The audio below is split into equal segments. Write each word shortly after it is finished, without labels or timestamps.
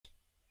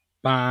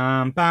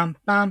Bam, bam,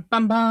 bam,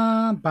 bam,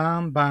 bam,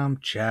 bam, bam,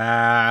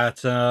 Chathams.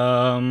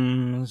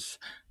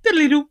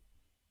 Diddly-doo.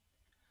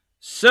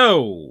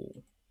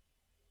 So,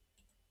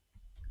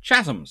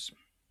 Chathams.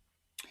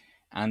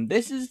 And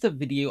this is the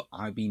video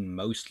I've been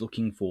most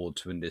looking forward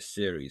to in this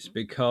series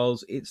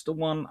because it's the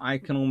one I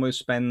can almost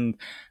spend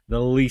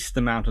the least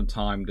amount of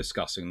time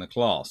discussing the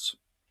class.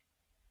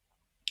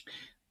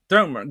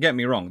 Don't get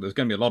me wrong, there's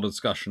going to be a lot of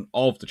discussion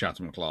of the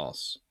Chatham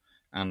class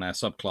and their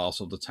subclass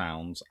of the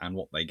towns and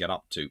what they get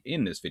up to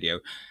in this video,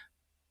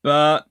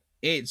 but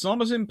it's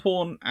not as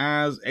important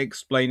as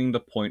explaining the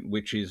point,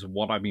 which is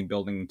what I've been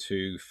building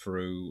to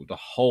through the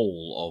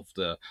whole of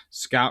the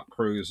scout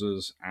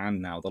cruisers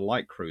and now the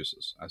light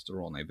cruisers as the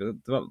Royal Navy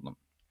developed them.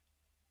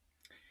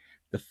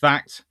 The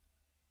fact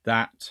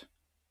that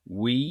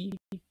we,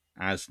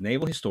 as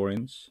naval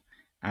historians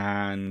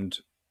and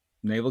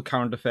naval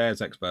current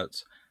affairs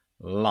experts,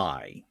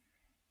 lie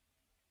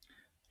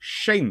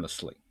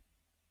shamelessly,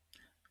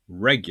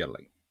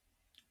 regularly,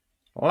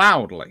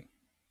 loudly.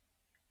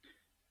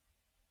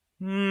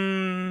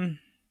 Maybe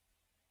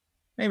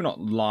not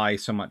lie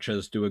so much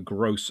as do a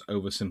gross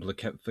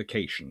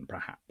oversimplification,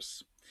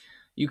 perhaps.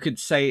 You could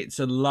say it's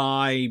a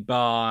lie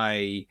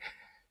by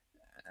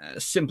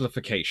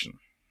simplification.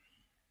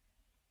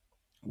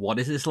 What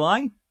is this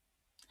lie?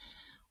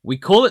 We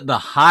call it the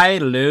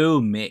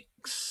high-low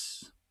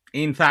mix.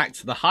 In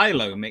fact, the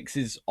high-low mix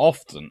is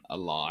often a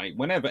lie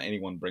whenever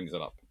anyone brings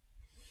it up.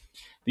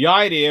 The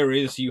idea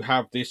is you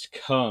have this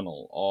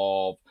kernel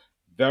of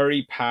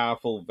very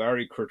powerful,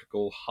 very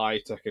critical,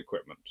 high-tech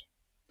equipment,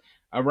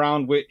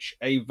 around which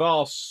a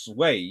vast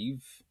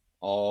swathe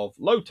of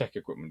low-tech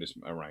equipment is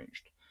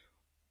arranged.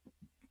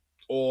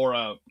 Or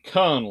a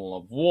kernel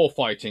of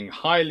warfighting,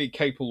 highly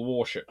capable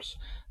warships,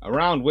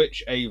 around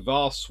which a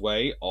vast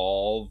swathe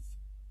of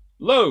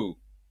low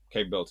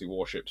capability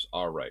warships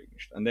are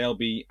arranged, and they'll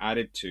be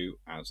added to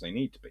as they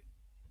need to be.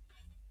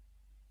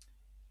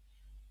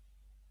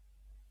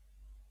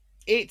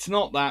 It's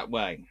not that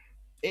way.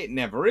 It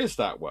never is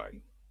that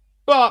way.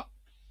 But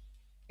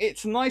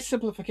it's a nice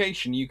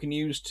simplification you can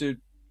use to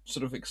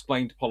sort of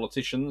explain to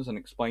politicians and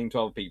explain to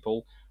other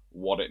people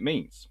what it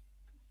means.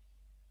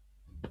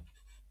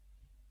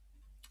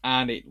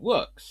 And it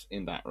works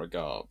in that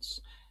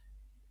regards.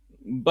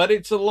 But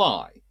it's a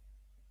lie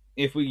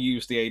if we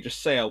use the Age of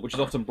Sail, which is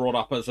often brought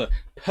up as a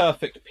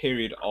perfect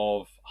period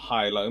of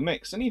high-low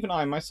mix. And even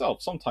I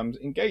myself sometimes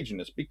engage in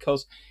this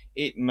because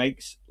it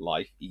makes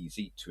life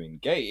easy to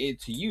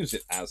engage, to use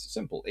it as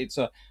simple. It's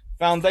a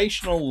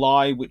foundational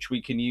lie which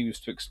we can use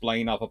to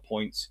explain other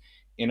points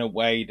in a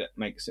way that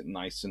makes it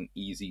nice and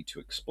easy to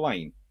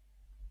explain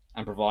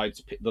and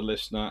provides the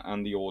listener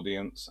and the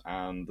audience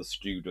and the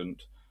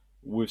student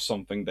with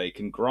something they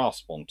can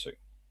grasp onto.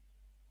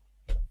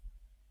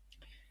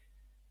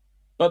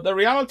 But the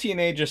reality in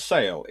Age of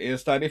Sail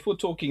is that if we're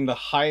talking the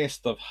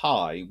highest of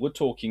high, we're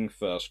talking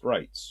first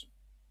rates.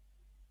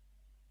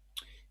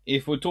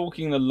 If we're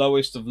talking the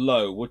lowest of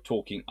low, we're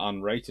talking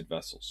unrated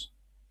vessels.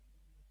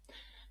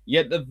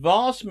 Yet the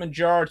vast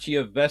majority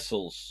of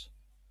vessels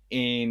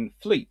in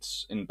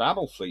fleets, in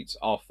battle fleets,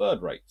 are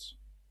third rates.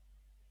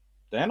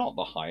 They're not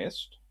the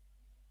highest.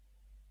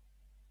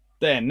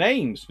 Their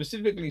name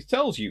specifically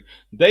tells you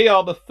they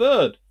are the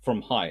third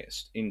from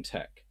highest in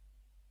tech,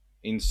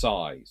 in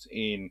size,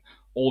 in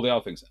all the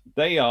other things.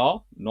 They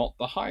are not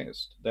the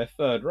highest. They're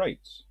third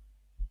rates.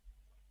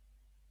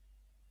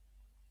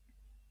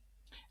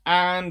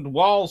 And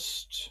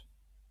whilst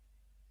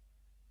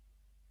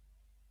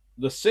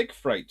the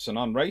sixth rates and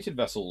unrated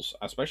vessels,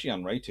 especially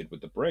unrated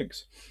with the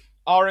brigs,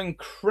 are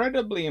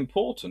incredibly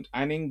important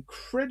and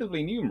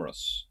incredibly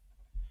numerous,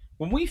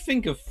 when we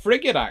think of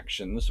frigate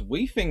actions,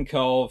 we think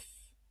of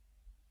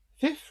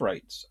fifth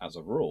rates as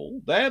a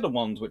rule. They're the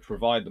ones which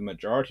provide the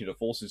majority of the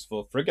forces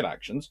for frigate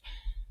actions.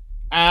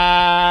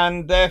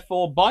 And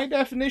therefore, by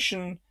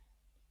definition,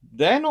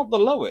 they're not the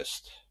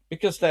lowest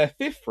because they're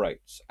fifth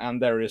rates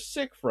and there is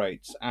sixth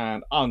rates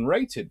and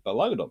unrated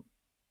below them.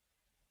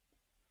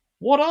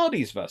 What are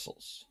these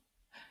vessels?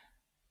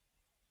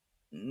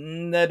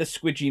 They're the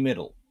squidgy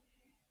middle.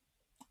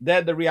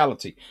 They're the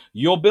reality.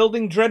 You're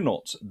building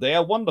dreadnoughts. They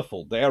are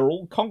wonderful. They are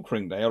all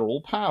conquering. They are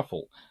all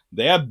powerful.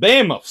 They are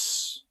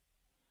behemoths.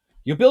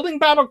 You're building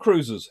battle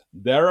cruisers.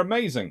 They're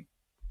amazing.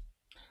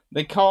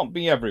 They can't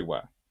be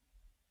everywhere.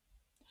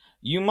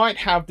 You might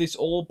have this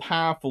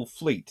all-powerful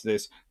fleet,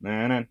 this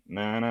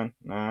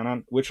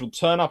which will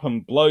turn up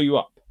and blow you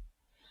up.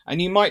 And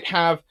you might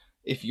have,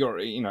 if you're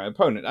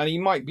opponent, and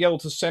you might be able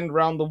to send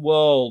around the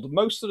world,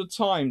 most of the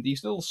time,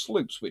 these little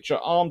sloops which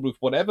are armed with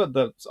whatever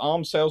the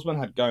armed salesman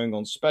had going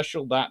on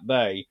special that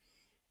day,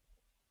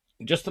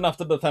 just enough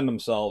to defend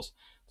themselves,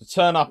 to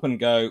turn up and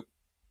go,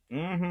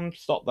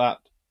 stop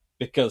that,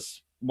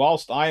 because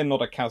whilst I am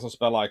not a casus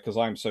belli because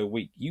I'm so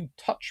weak, you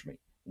touch me.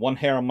 One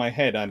hair on my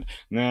head and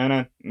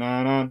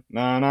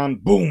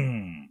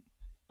boom,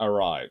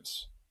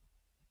 arrives.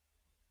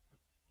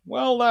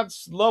 Well,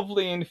 that's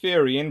lovely in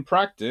theory. In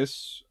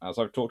practice, as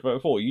I've talked about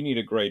before, you need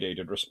a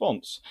gradated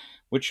response,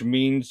 which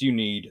means you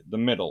need the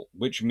middle,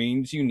 which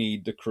means you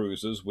need the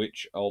cruisers,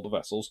 which are the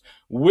vessels,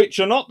 which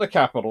are not the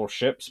capital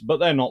ships, but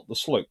they're not the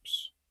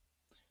sloops.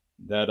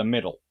 They're the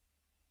middle.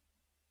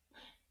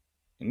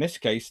 In this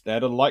case, they're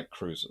the light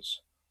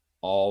cruisers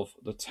of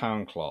the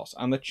town class,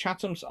 and the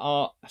Chathams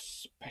are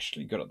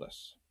especially good at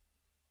this.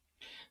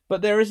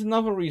 But there is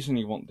another reason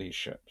you want these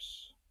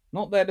ships.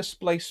 Not their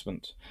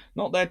displacement,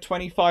 not their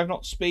 25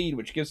 knot speed,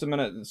 which gives them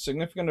a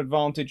significant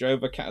advantage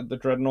over the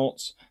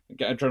dreadnoughts,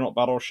 dreadnought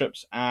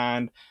battleships,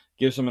 and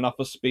gives them enough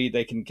of speed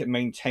they can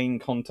maintain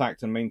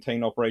contact and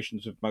maintain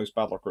operations with most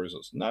battle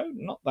cruisers. No,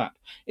 not that.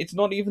 It's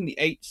not even the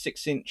 8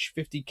 6-inch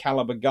 50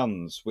 caliber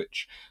guns,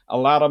 which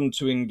allow them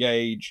to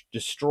engage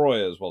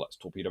destroyers, well, that's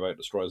torpedo boat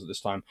destroyers at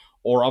this time,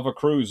 or other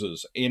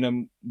cruisers in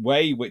a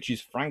way which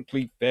is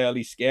frankly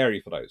fairly scary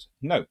for those.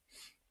 No.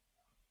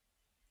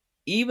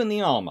 Even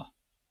the armor,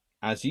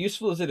 as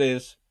useful as it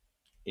is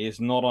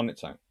not on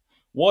its own.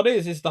 What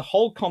is the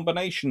whole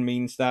combination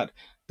means that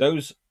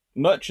those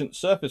merchant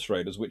surface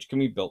raiders, which can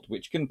be built,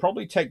 which can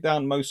probably take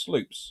down most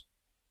sloops,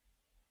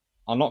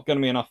 are not going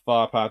to be enough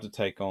firepower to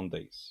take on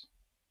these.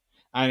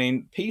 And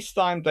in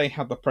peacetime, they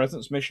have the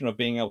presence mission of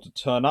being able to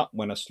turn up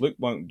when a sloop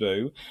won't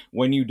do,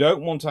 when you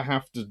don't want to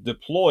have to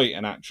deploy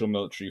an actual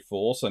military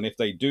force. And if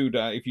they do,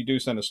 if you do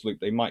send a sloop,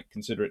 they might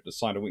consider it the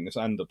sign of weakness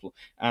and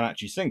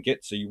actually sink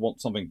it. So you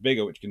want something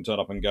bigger which can turn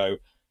up and go,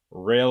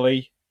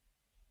 really?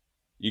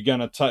 You're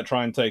going to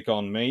try and take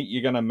on me?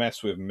 You're going to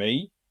mess with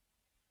me?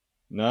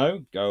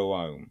 No? Go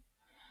home.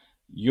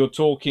 You're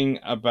talking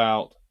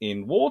about,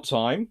 in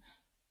wartime,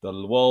 the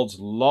world's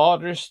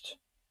largest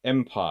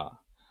empire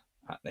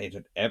they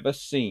had ever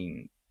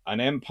seen.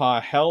 An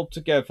empire held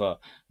together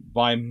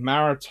by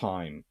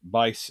maritime,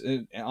 by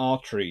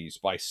arteries,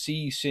 by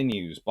sea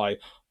sinews, by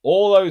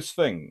all those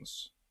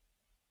things.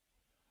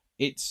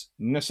 Its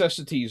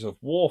necessities of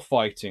war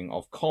fighting,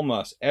 of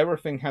commerce,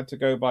 everything had to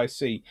go by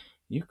sea.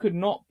 You could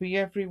not be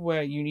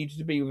everywhere you needed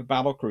to be with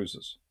battle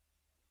cruisers.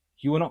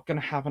 You were not going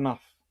to have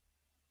enough.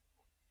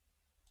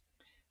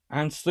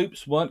 And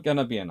sloops weren't going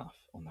to be enough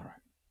on their own.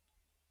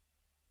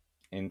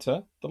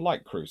 Enter the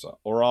light cruiser,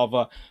 or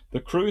rather, the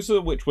cruiser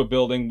which we're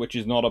building, which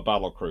is not a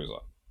battle cruiser.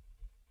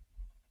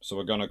 So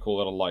we're going to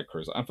call it a light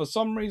cruiser. And for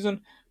some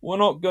reason, we're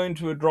not going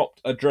to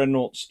adopt a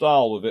dreadnought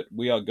style with it.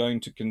 We are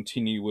going to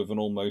continue with an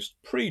almost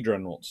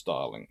pre-dreadnought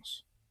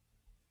stylings.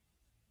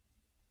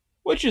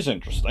 Which is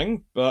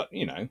interesting, but,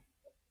 you know,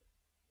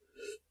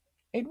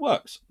 it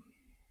works.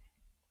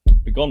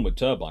 Begone with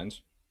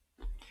turbines.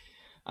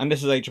 And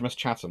this is HMS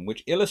Chatham,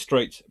 which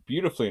illustrates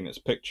beautifully in its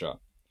picture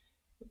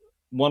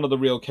one of the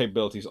real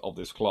capabilities of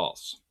this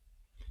class.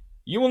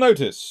 You will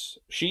notice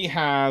she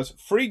has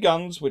 3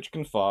 guns which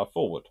can fire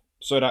forward.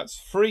 So that's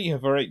 3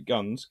 of her 8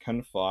 guns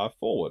can fire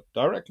forward,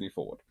 directly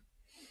forward.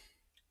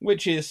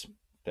 Which is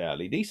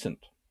fairly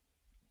decent.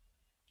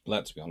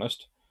 Let's be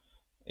honest.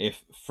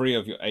 If 3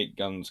 of your 8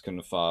 guns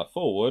can fire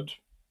forward,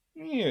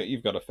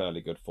 you've got a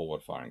fairly good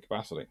forward firing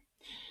capacity.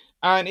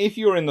 And if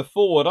you're in the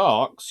forward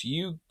arcs,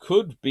 you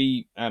could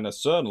be, and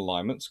certain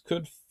alignments,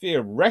 could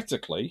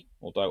theoretically,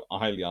 although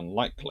highly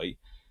unlikely,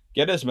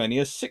 get as many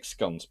as 6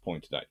 guns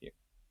pointed at you.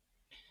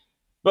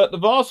 But the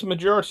vast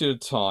majority of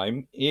the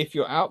time, if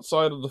you're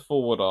outside of the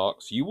forward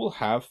arcs, you will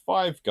have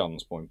 5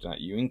 guns pointed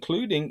at you,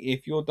 including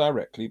if you're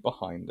directly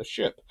behind the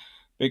ship.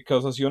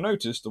 Because, as you'll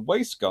notice, the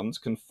waist guns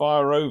can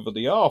fire over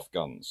the aft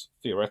guns,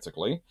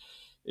 theoretically,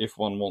 if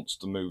one wants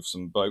to move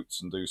some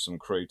boats and do some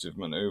creative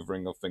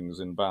manoeuvring of things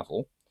in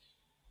battle.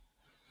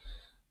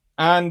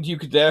 And you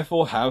could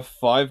therefore have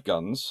 5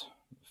 guns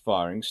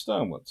firing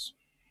sternwards.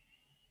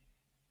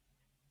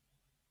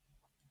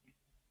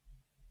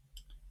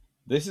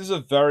 This is a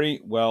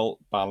very well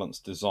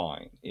balanced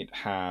design. It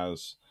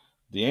has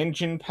the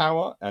engine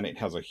power, and it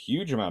has a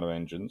huge amount of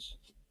engines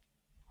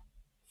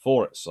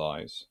for its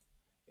size.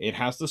 It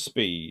has the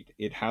speed,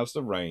 it has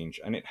the range,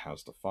 and it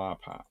has the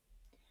firepower.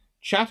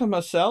 Chatham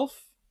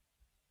herself,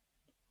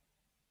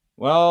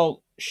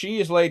 well, she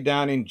is laid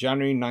down in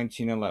January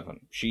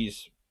 1911.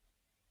 She's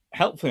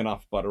helpful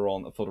enough for the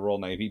Royal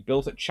Navy,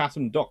 built at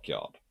Chatham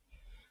Dockyard,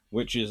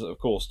 which is, of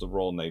course, the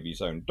Royal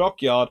Navy's own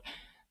dockyard,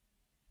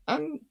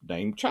 and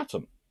named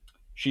Chatham.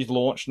 She's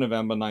launched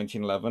November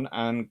 1911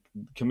 and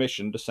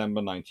commissioned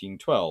December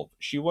 1912.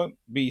 She won't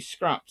be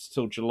scrapped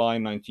till July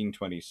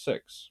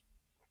 1926.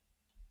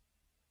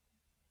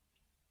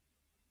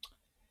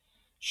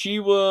 She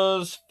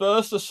was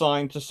first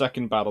assigned to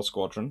 2nd Battle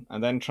Squadron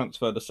and then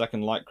transferred to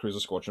 2nd Light Cruiser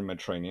Squadron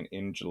Mediterranean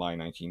in July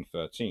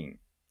 1913.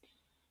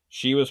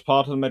 She was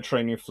part of the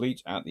Mediterranean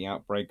Fleet at the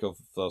outbreak of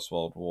the First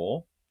World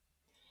War,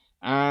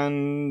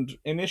 and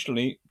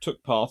initially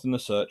took part in the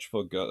search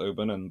for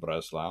Goeben and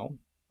Breslau,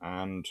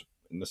 and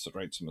in the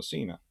Straits of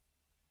Messina.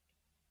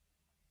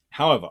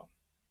 However,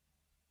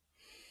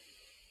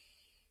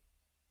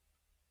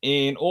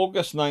 in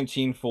August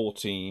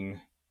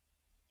 1914,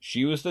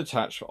 she was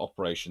detached for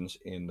operations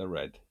in the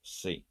Red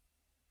Sea.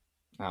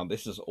 Now,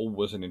 this is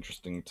always an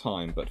interesting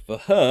time, but for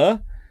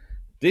her,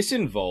 This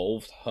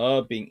involved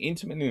her being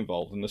intimately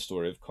involved in the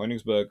story of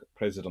Königsberg,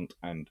 President,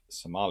 and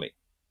Somali.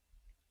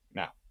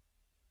 Now,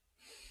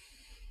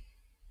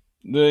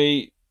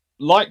 the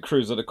light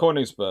cruiser, the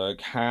Königsberg,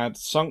 had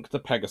sunk the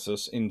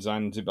Pegasus in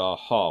Zanzibar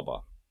harbour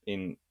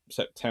in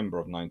September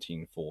of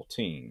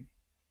 1914.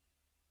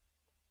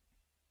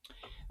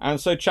 And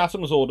so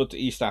Chatham was ordered to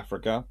East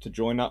Africa to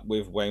join up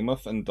with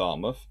Weymouth and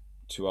Dartmouth,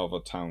 two other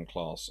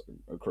town-class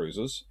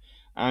cruisers,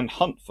 and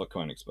hunt for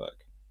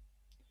Königsberg.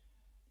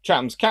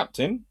 Chatham's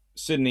captain,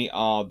 Sidney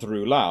R.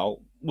 Drew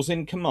Lau, was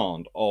in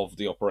command of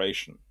the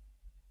operation.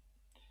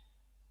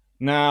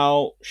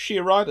 Now, she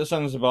arrived at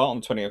Zanzibar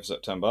on the 20th of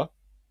September,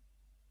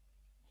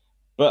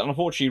 but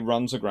unfortunately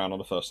runs aground on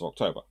the 1st of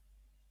October.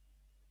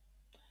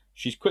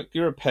 She's quickly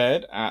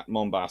repaired at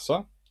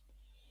Mombasa,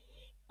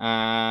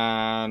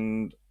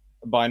 and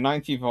by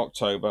 19th of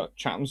October,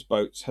 Chatham's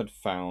boats had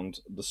found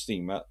the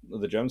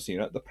German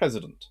steamer, the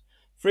President,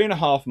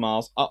 3.5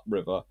 miles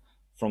upriver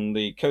from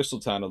the coastal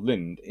town of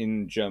Lindl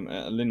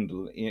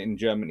in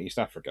German East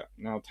Africa,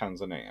 now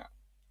Tanzania.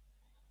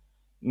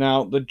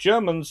 Now, the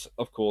Germans,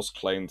 of course,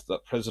 claimed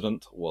that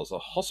President was a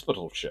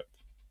hospital ship.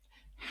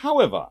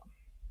 However,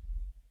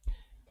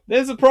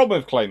 there's a problem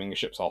with claiming a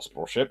ship's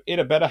hospital ship. It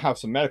had better have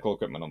some medical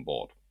equipment on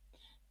board.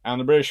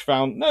 And the British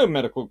found no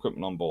medical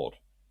equipment on board.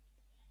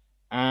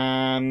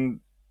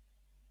 And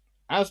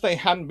as they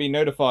hadn't been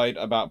notified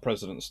about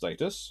President's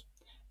status,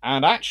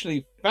 and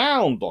actually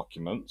found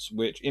documents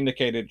which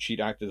indicated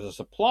she'd acted as a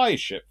supply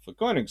ship for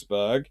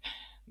Königsberg,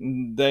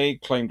 they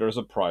claimed her as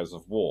a prize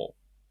of war.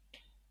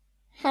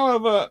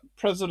 However,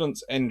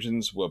 President's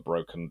engines were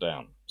broken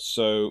down,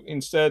 so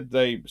instead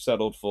they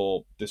settled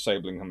for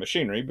disabling her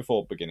machinery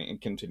before beginning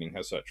and continuing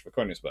her search for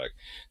Königsberg.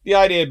 The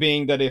idea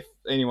being that if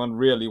anyone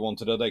really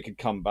wanted her, they could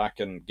come back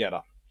and get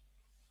her.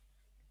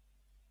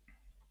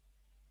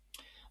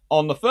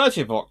 On the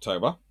 30th of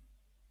October,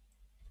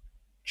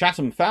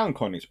 Chatham found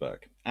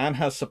Königsberg and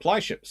her supply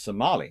ship,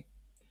 Somali,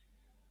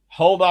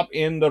 holed up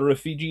in the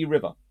Rufiji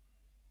River.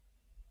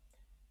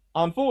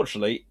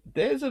 Unfortunately,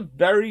 there's a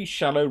very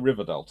shallow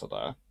river delta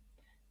there,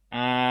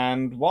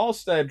 and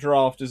whilst their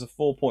draft is a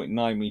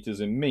 4.9 meters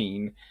in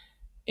mean,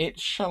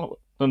 it's shallower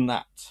than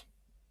that.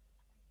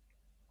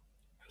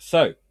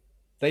 So,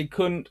 they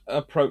couldn't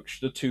approach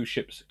the two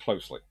ships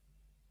closely.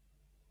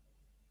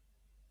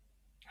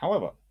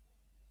 However,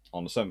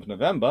 on the 7th of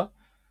November,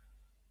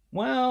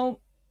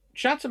 well,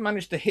 Chatham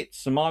managed to hit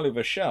Somali with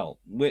a shell,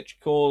 which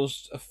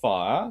caused a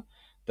fire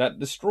that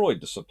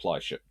destroyed the supply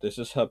ship. This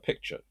is her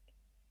picture.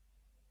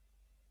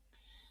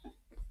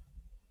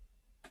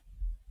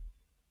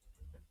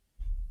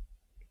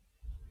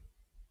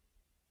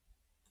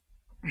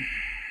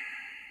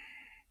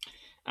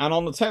 And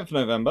on the 10th of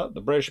November, the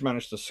British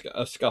managed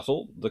to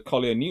scuttle the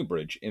Collier New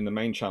Bridge in the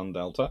main Channel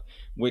Delta,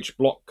 which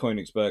blocked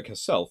Königsberg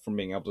herself from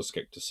being able to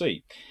escape to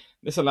sea.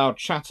 This allowed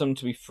Chatham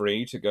to be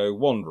free to go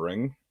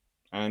wandering,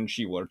 and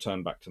she would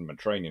return back to the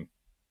Mediterranean.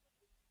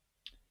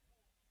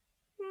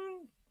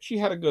 She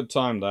had a good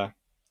time there,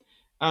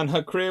 and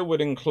her career would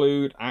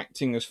include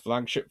acting as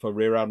flagship for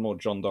Rear Admiral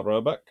John de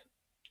Roebeck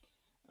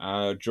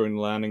during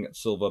the landing at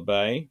Silver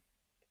Bay,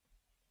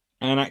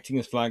 and acting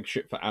as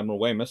flagship for Admiral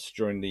Weymouth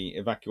during the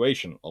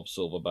evacuation of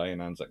Silver Bay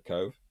and Anzac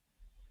Cove.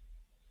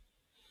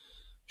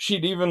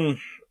 She'd even,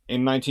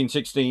 in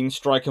 1916,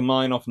 strike a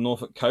mine off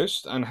Norfolk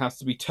coast and has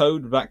to be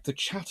towed back to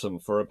Chatham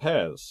for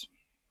repairs.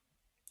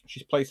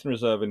 She's placed in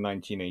reserve in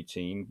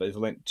 1918, but is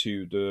lent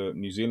to the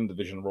New Zealand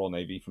Division of the Royal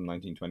Navy from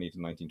 1920 to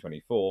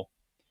 1924,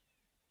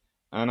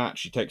 and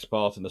actually takes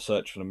part in the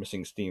search for the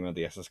missing steamer,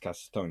 the SS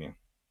Casatonia.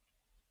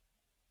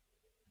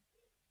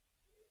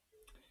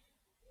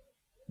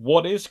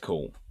 What is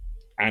cool,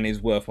 and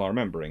is worthwhile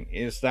remembering,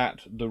 is that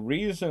the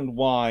reason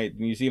why the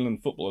New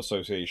Zealand Football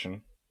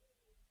Association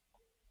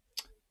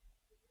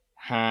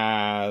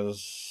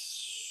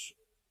has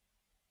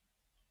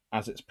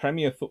as its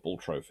premier football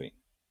trophy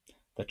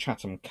the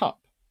Chatham Cup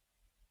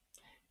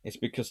is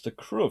because the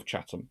crew of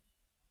Chatham,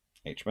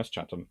 HMS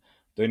Chatham,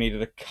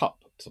 donated a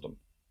cup to them.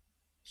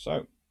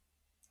 So,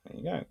 there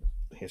you go.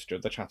 The history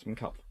of the Chatham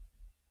Cup.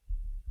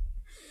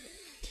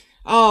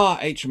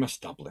 HMS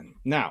Dublin.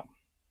 Now,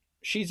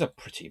 she's a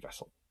pretty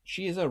vessel.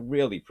 She is a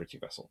really pretty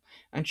vessel.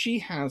 And she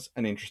has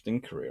an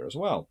interesting career as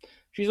well.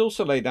 She's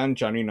also laid down in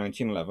January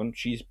 1911.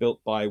 She's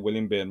built by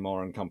William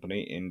Beardmore and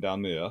Company in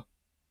Dalmuir,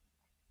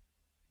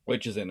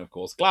 which is in, of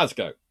course,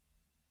 Glasgow.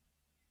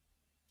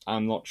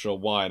 I'm not sure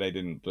why they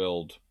didn't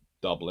build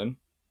Dublin.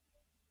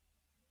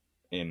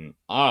 In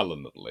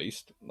Ireland, at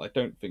least. I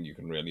don't think you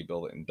can really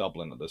build it in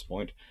Dublin at this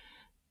point.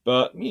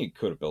 But you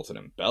could have built it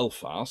in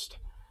Belfast.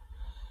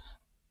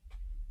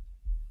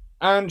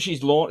 And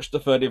she's launched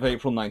the 30th of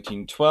April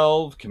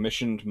 1912,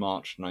 commissioned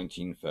March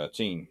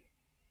 1913.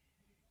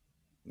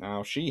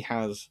 Now, she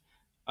has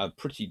a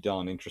pretty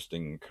darn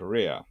interesting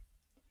career.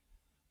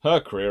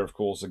 Her career, of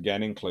course,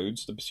 again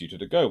includes the pursuit of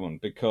the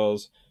Goeben,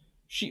 because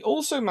she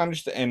also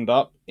managed to end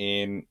up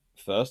in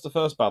first the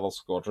 1st Battle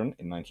Squadron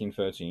in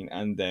 1913,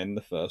 and then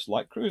the 1st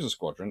Light Cruiser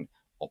Squadron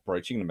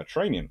operating in the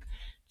Mediterranean.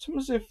 It's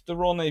almost as if the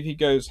Royal Navy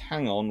goes,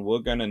 hang on, we're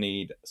going to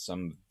need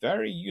some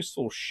very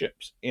useful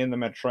ships in the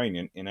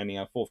Mediterranean in any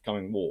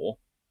forthcoming war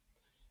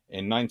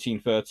in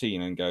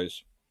 1913, and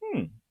goes,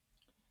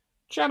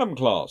 Chatham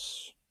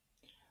class,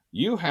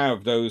 you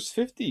have those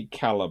 50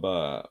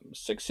 caliber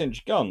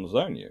 6-inch guns,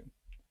 don't you?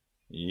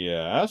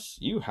 Yes,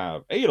 you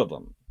have 8 of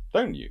them,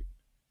 don't you?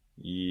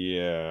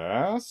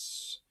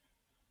 Yes.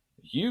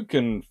 You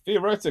can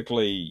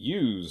theoretically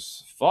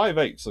use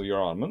 5/8 of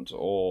your armament,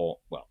 or,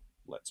 well,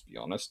 let's be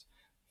honest,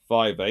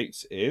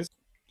 5/8 is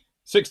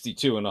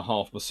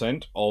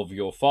 62.5% of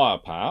your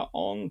firepower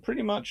on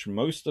pretty much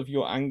most of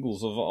your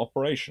angles of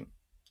operation.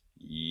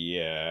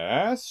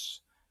 Yes.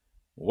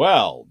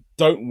 Well,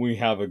 don't we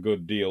have a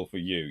good deal for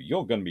you?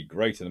 You're going to be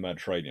great in the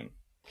Mediterranean.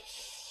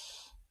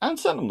 And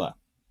sent them there.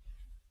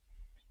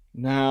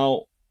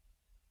 Now,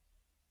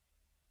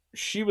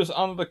 she was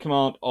under the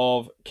command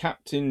of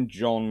Captain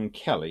John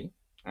Kelly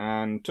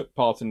and took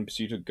part in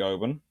pursuit of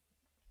Goeben.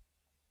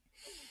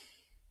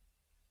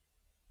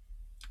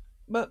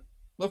 But,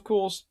 of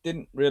course,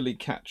 didn't really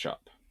catch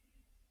up.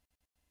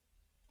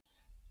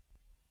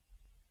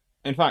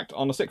 In fact,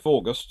 on the 6th of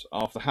August,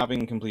 after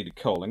having completed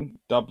coaling,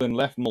 Dublin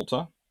left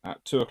Malta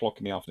at 2 o'clock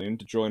in the afternoon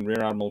to join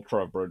Rear Admiral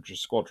Trowbridge's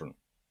squadron.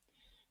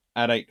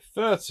 At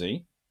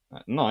 8:30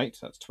 at night,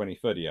 that's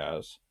 20-30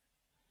 hours,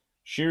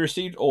 she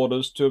received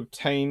orders to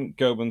obtain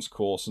Goben's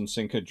course and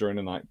sink her during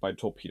the night by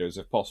torpedoes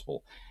if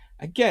possible.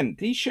 Again,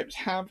 these ships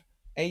have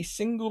a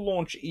single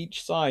launch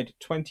each side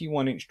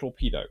 21-inch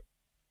torpedo.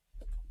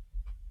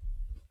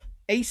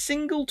 A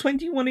single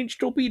 21-inch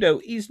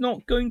torpedo is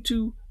not going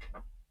to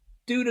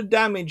do the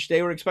damage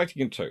they were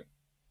expecting it to.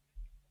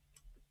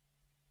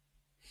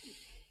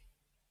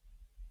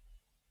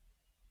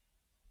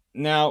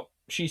 Now,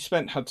 she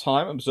spent her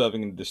time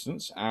observing in the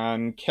distance,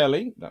 and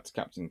Kelly, that's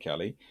Captain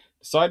Kelly,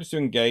 decided to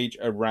engage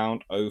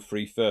around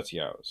 03:30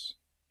 hours.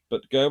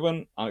 But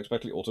Goeben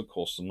unexpectedly altered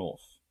course to the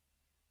north.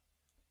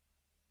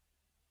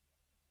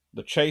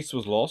 The chase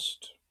was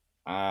lost,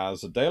 as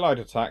the daylight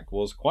attack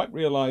was quite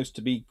realized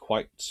to be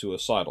quite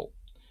suicidal,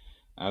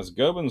 as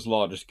Goben's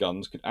largest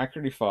guns could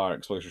accurately fire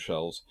explosive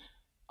shells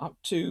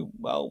up to,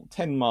 well,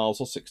 10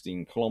 miles or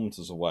 16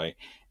 kilometers away.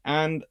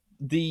 And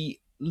the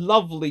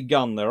lovely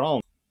gun they're on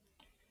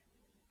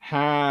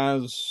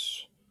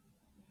has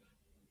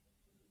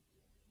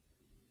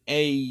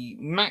a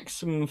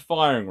maximum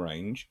firing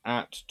range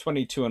at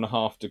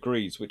 22.5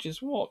 degrees, which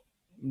is what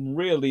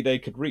really they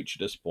could reach at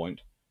this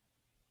point,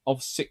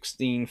 of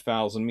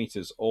 16,000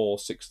 meters or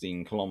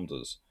 16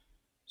 kilometers.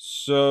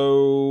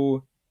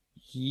 So,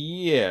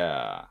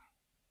 yeah.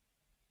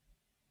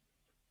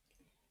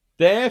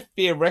 Their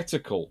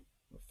theoretical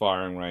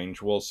firing range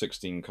was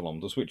 16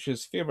 kilometers, which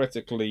is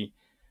theoretically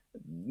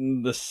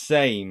the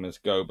same as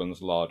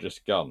Goben's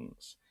largest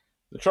guns.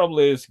 The trouble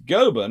is,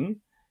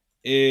 Goeben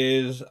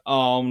is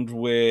armed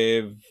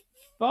with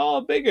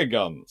far bigger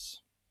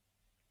guns.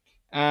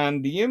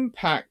 And the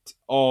impact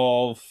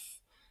of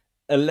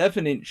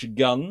 11-inch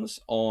guns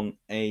on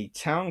a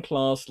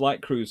town-class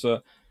light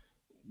cruiser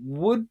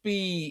would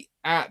be,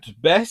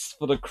 at best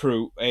for the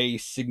crew, a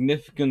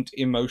significant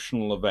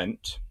emotional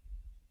event.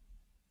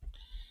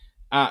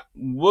 At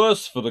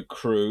worst for the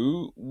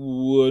crew,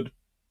 would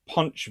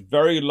punch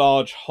very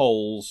large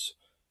holes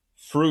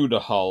through the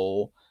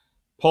hull,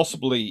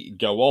 possibly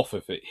go off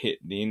if it hit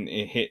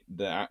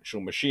the actual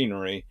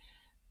machinery,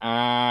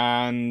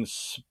 and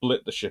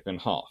split the ship in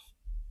half.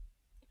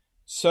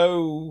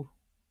 So,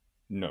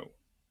 no.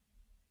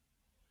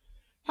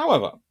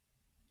 However,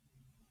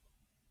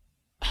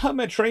 her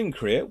Mediterranean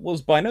career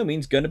was by no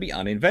means going to be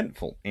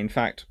uneventful. In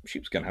fact, she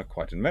was going to have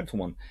quite an eventful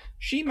one.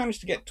 She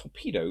managed to get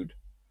torpedoed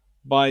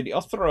by the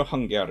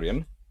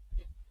Austro-Hungarian,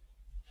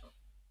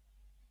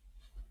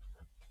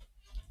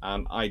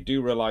 and I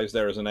do realise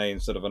there is an A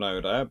instead of an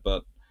O there,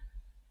 but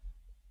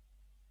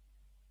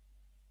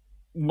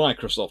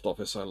Microsoft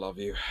Office, I love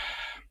you.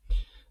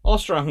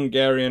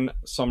 Austro-Hungarian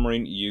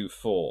submarine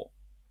U-4.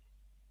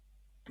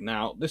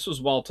 Now, this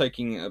was while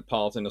taking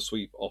part in a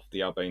sweep off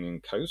the Albanian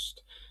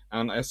coast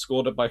and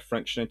escorted by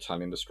French and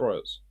Italian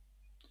destroyers.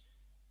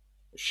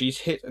 She's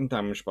hit and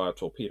damaged by a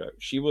torpedo.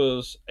 She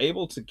was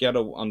able to get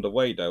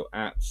underway, though,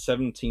 at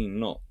 17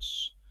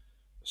 knots.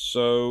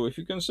 So, if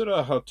you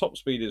consider her top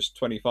speed is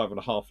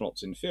 25.5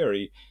 knots in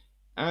theory,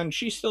 and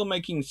she's still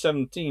making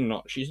 17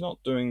 knots, she's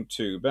not doing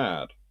too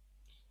bad.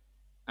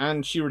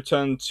 And she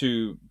returned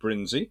to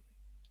Brinsey,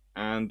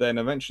 and then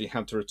eventually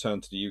had to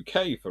return to the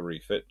UK for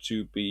refit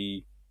to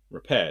be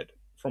repaired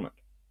from it.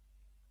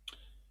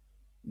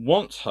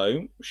 Once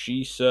home,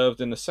 she served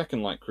in the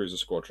 2nd Light Cruiser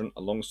Squadron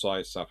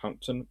alongside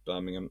Southampton,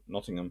 Birmingham,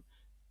 Nottingham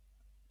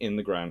in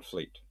the Grand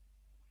Fleet,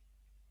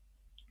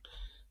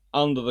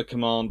 under the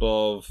command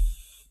of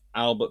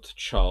Albert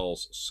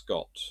Charles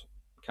Scott,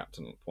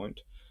 captain at the point.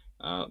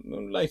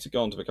 Later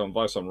gone to become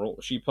Vice Admiral.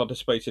 She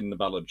participated in the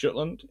Battle of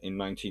Jutland in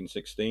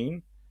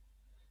 1916,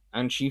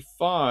 and she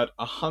fired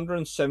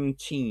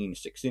 117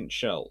 6-inch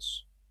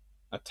shells,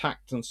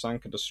 attacked and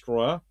sank a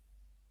destroyer,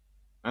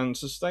 and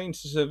sustained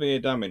severe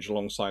damage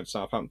alongside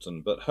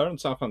Southampton. But her and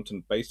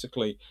Southampton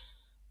basically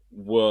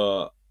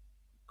were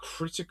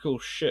critical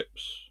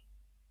ships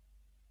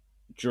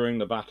during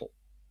the battle.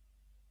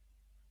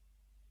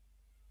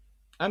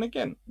 And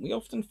again, we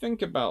often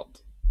forget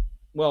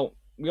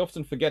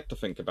to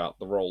think about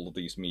the role of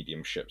these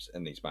medium ships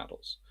in these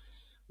battles.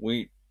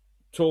 We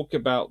talk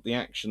about the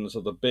actions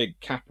of the big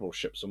capital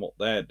ships and what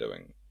they're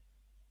doing.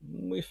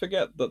 We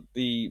forget that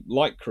the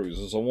light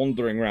cruisers are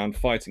wandering around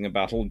fighting a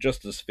battle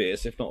just as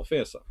fierce, if not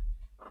fiercer.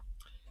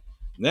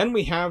 Then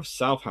we have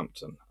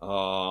Southampton.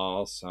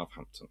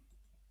 Southampton.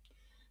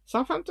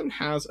 Southampton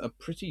has a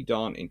pretty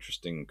darn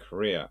interesting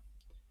career.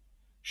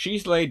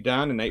 She's laid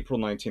down in April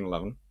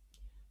 1911.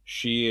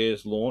 She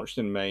is launched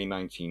in May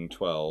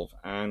 1912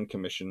 and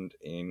commissioned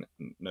in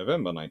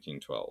November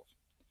 1912.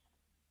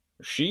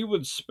 She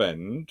would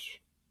spend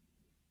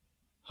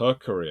her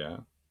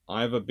career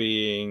either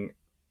being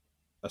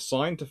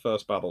assigned to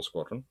 1st Battle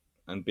Squadron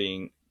and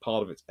being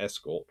part of its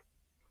escort,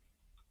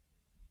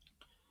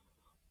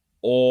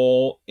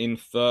 or in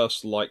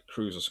 1st Light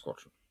Cruiser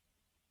Squadron.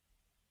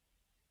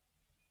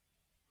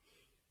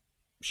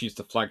 She's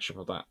the flagship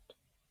of that.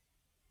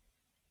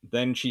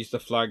 Then she's the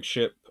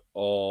flagship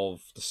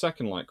of the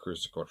 2nd Light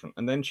Cruiser Squadron,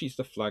 and then she's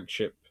the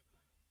flagship,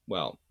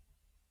 well,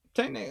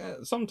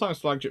 technically, sometimes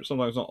flagship,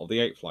 sometimes not, of the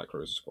 8th Light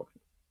Cruiser Squadron.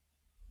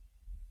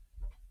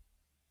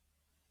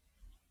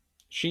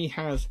 She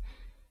has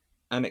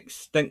an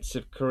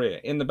extensive career.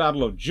 In the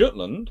Battle of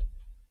Jutland,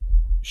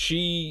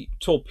 she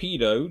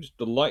torpedoed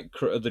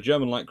the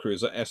German light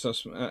cruiser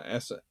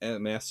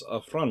SMS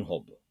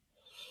Frunhob,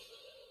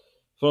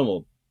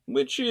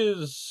 which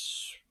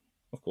is,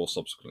 of course,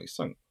 subsequently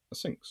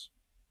sinks.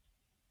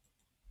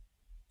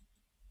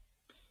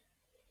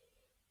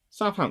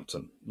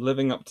 Southampton,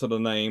 living up to the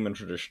name and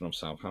tradition of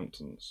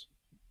Southamptons.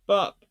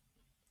 But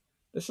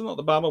this is not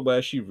the battle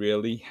where she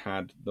really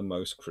had the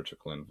most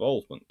critical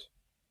involvement.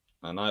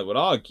 And I would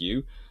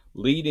argue,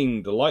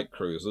 leading the light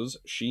cruisers,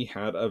 she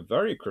had a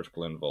very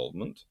critical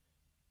involvement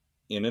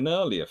in an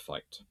earlier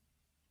fight.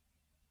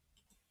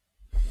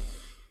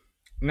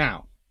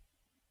 Now,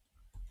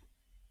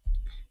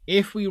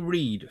 if we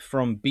read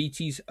from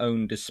Beattie's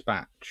own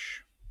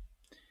dispatch,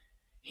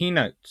 he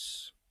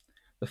notes,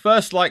 the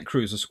 1st Light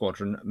Cruiser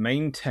Squadron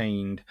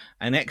maintained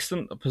an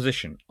excellent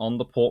position on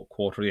the port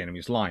quarter of the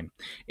enemy's line,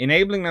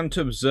 enabling them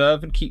to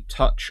observe and keep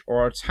touch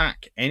or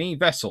attack any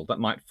vessel that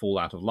might fall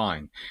out of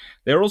line.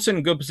 They were also in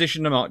a good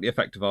position to mark the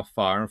effect of our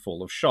fire and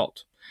fall of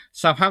shot.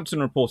 Southampton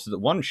reported that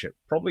one ship,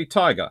 probably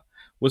Tiger,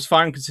 was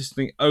firing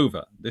consistently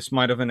over. This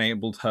might have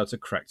enabled her to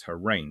correct her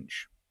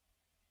range.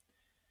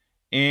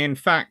 In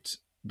fact,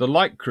 the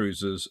light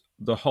cruisers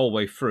the whole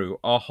way through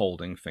are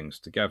holding things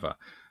together.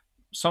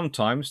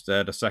 Sometimes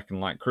they're the 2nd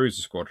Light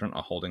Cruiser Squadron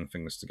are holding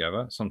things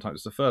together.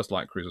 Sometimes it's the 1st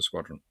Light Cruiser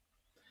Squadron.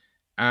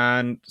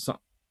 And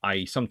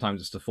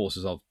sometimes it's the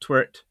forces of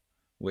Twirt,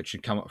 which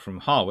had come up from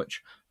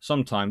Harwich.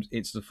 Sometimes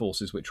it's the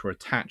forces which were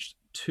attached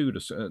to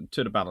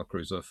the battle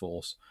cruiser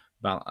force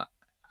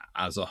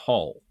as a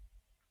whole.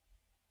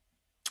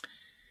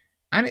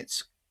 And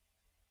it's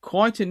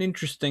quite an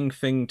interesting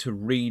thing to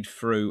read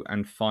through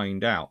and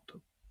find out.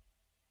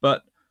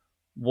 But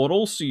what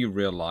also you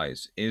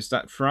realise is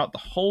that throughout the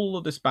whole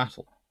of this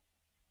battle,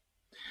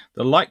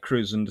 the light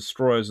cruisers and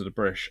destroyers of the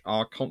British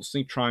are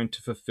constantly trying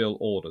to fulfill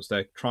orders.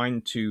 They're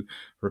trying to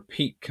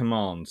repeat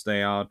commands.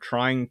 They are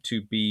trying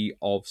to be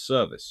of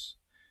service.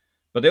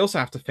 But they also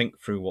have to think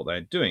through what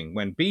they're doing.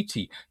 When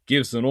Beattie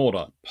gives an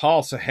order,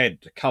 pass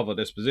ahead to cover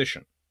this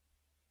position,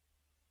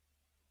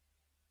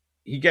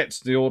 he gets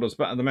the orders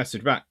back and the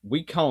message back,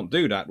 we can't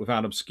do that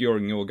without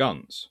obscuring your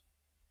guns.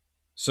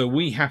 So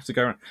we have to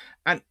go around.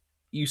 And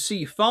you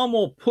see far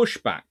more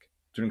pushback,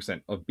 to an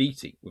extent, of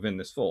Beattie within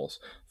this force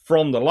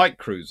from the light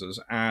cruisers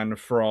and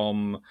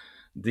from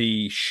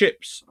the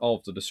ships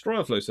of the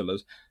destroyer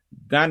flotillas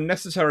than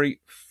necessary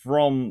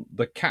from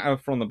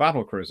the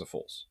battle cruiser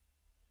force.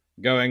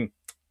 Going,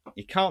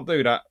 you can't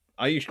do that.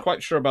 Are you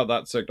quite sure about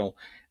that signal?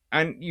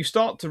 And you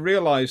start to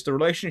realize the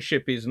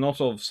relationship is not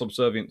of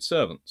subservient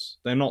servants.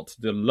 They're not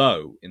the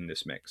low in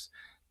this mix.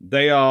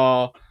 They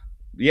are,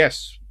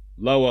 yes,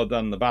 lower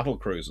than the battle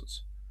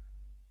cruisers,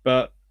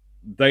 but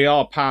they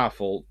are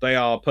powerful, they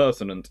are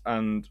pertinent,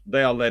 and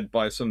they are led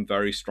by some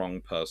very strong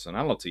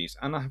personalities,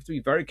 and they have to be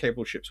very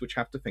capable ships which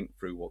have to think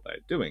through what they're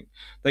doing.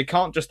 They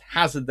can't just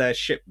hazard their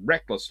ship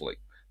recklessly.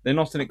 They're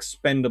not an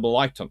expendable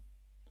item.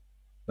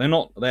 They're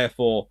not,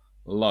 therefore,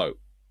 low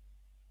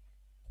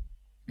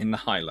in the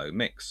high-low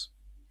mix.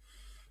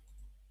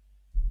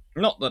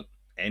 Not that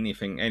any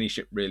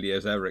ship really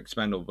is ever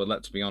expendable, but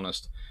let's be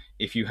honest,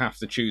 if you have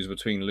to choose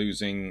between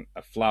losing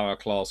a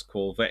Flower-class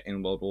corvette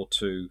in World War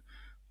II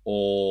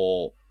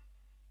or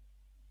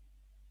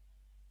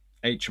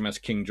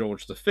HMS King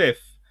George V,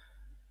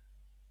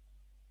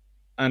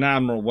 an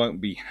admiral won't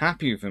be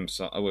happy with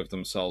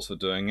themselves for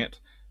doing it,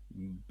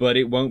 but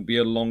it won't be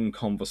a long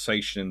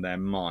conversation in their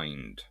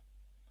mind.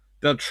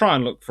 They'll try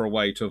and look for a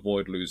way to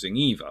avoid losing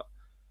either,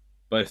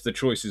 but if the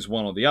choice is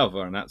one or the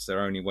other, and that's their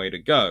only way to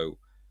go,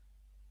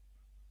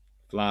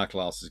 Flower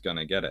class is going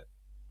to get it.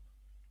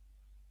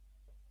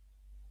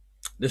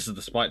 This is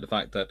despite the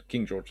fact that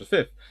King George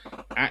V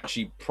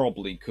actually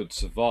probably could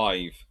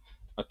survive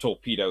a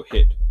torpedo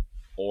hit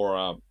or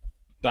a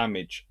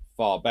damage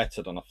far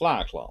better than a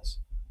flower class.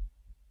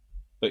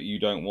 But you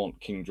don't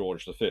want King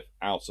George V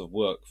out of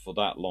work for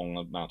that long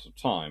amount of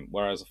time.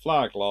 Whereas a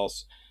flower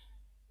class,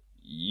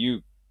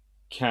 you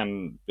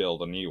can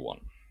build a new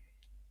one.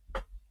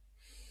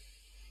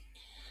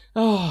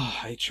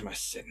 HMS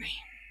Sydney.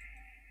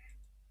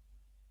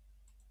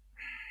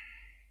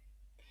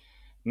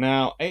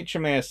 Now,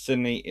 HMAS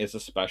Sydney is a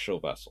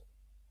special vessel.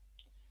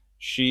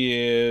 She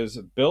is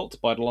built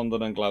by the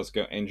London and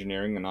Glasgow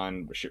Engineering and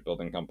Iron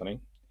Shipbuilding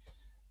Company.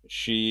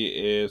 She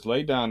is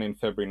laid down in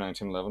February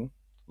 1911,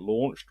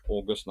 launched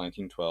August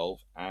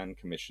 1912, and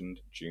commissioned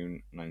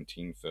June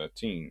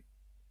 1913.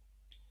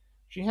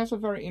 She has a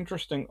very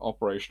interesting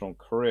operational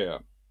career.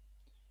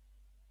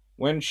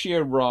 When she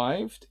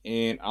arrived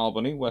in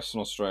Albany,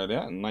 Western Australia,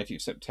 on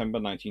 19th September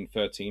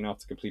 1913,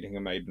 after completing a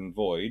maiden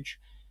voyage,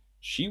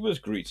 she was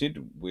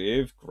greeted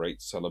with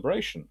great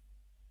celebration.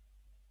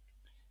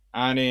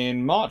 And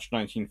in March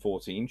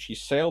 1914, she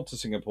sailed to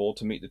Singapore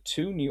to meet the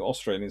two new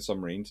Australian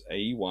submarines,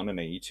 AE-1 and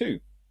AE-2.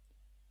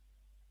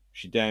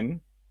 She then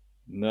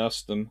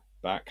nursed them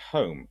back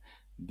home.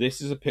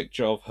 This is a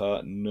picture of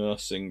her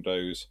nursing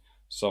those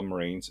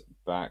submarines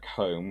back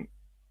home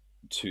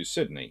to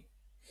Sydney.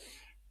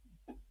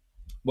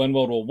 When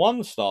World War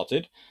I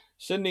started,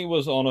 Sydney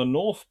was on a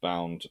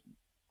northbound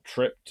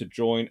trip to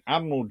join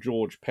Admiral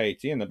George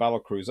Patey and the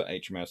battlecruiser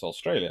HMS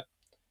Australia.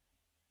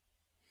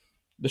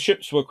 The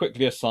ships were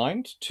quickly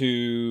assigned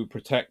to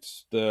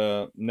protect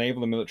the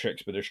Naval and Military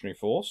Expeditionary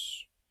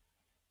Force,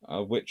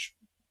 which,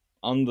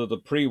 under the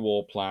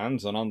pre-war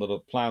plans and under the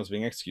plans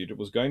being executed,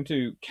 was going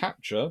to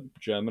capture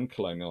German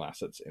colonial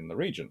assets in the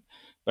region.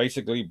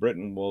 Basically,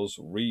 Britain was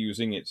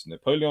reusing its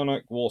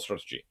Napoleonic war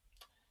strategy.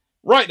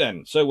 Right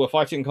then, so we're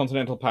fighting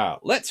continental power.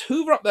 Let's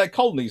hoover up their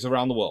colonies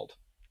around the world.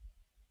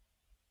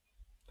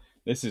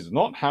 This is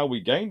not how we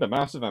gained a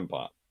massive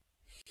empire.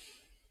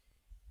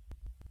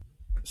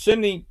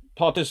 Sydney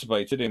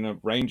participated in a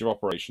range of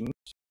operations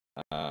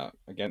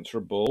against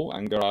Rabaul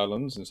and Guer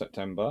Islands in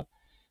September,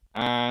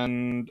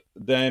 and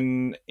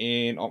then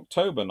in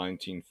October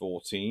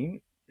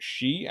 1914,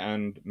 she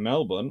and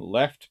Melbourne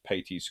left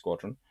Patey's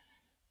squadron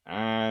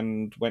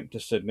and went to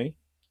Sydney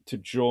to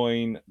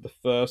join the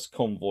first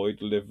convoy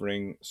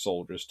delivering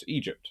soldiers to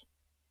Egypt.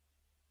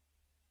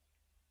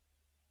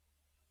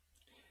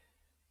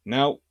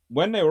 Now,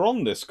 when they were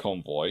on this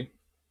convoy,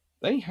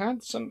 they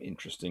had some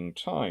interesting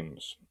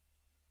times.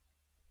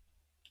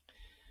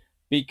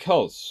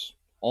 Because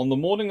on the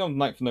morning of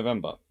 9th of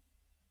November,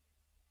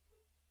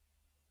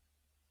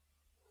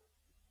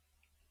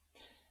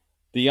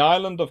 the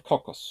island of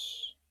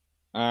Cocos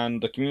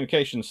and the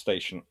communications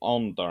station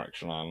on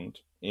Direction Island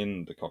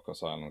in the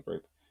Cocos Island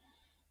group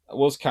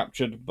was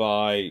captured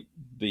by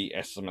the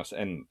SMS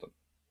Endon.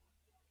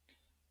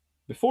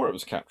 Before it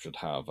was captured,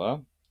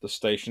 however, the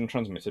station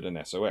transmitted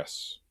an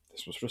SOS.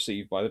 This was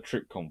received by the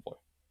troop convoy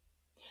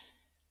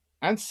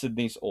and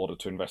Sydney's order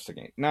to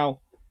investigate. Now,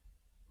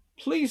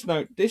 please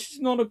note, this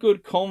is not a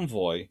good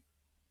convoy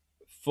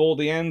for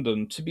the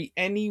Endon to be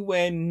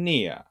anywhere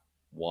near.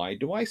 Why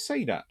do I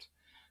say that?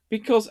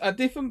 Because at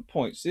different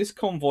points, this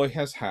convoy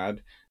has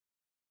had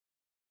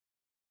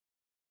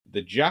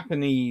the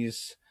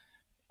Japanese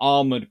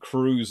armored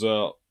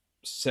cruiser,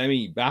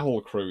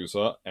 semi-battle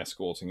cruiser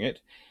escorting it,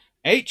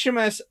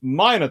 HMS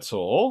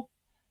Minotaur,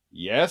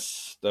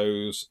 yes,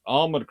 those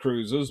armored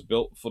cruisers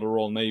built for the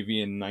Royal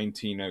Navy in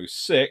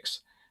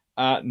 1906,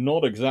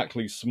 not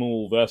exactly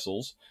small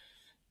vessels,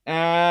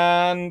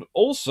 and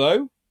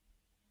also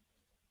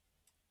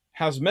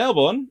has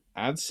Melbourne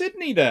and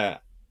Sydney there.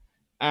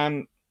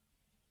 And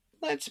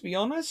let's be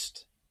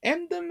honest,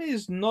 Endham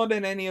is not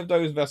in any of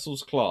those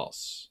vessels'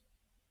 class.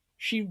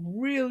 She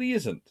really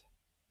isn't.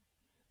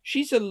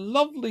 She's a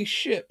lovely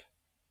ship,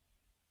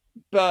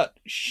 but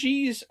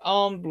she's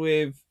armed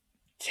with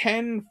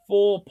 10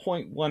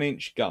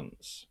 4.1-inch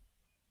guns.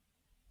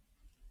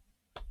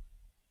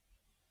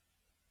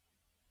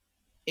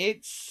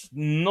 It's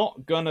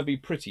not gonna be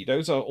pretty.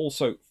 Those are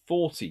also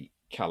 40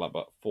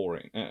 caliber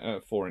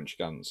 4-inch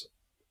guns,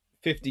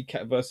 50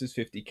 versus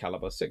 50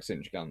 caliber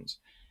 6-inch guns.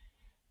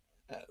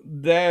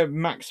 Their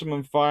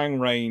maximum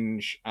firing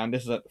range, and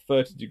this is at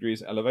 30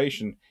 degrees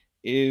elevation,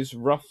 is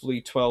roughly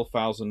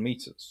 12,000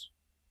 meters.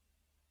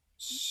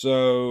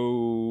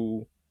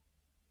 So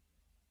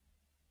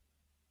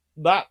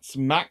that's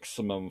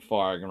maximum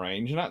firing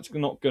range, and that's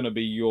not going to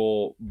be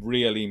your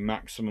really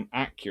maximum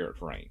accurate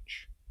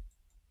range.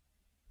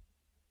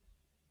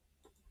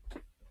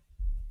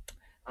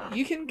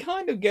 You can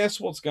kind of guess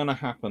what's going to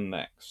happen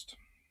next.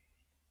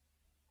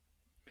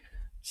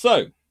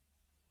 So,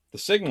 the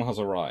signal has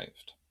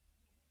arrived.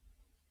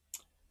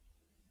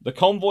 The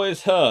convoy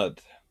is heard.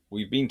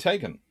 We've been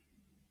taken.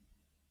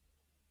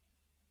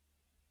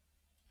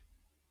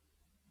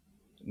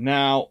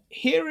 Now,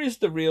 here is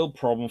the real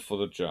problem for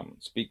the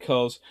Germans,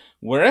 because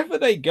wherever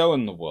they go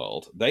in the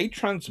world, they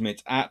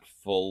transmit at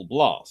full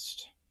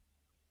blast.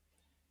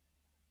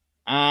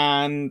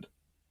 And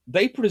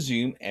they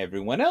presume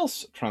everyone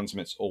else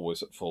transmits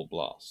always at full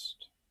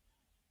blast.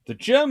 The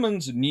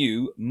Germans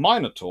knew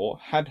Minotaur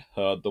had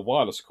heard the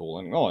wireless call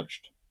and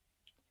acknowledged.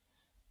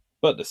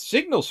 But the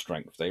signal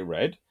strength they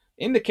read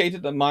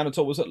indicated that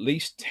Minotaur was at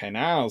least 10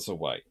 hours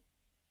away.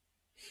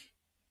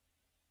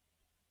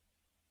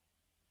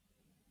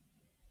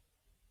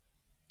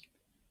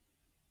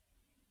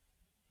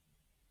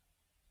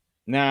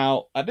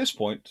 Now, at this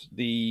point,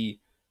 the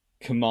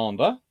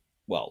commander,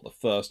 well, the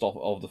first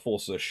of the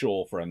forces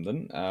ashore for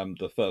Emden,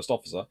 the first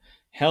officer,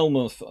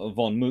 Helmuth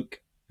von Muck,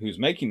 who's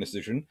making the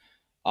decision,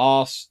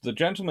 asked the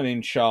gentleman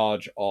in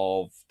charge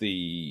of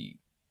the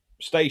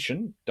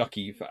station,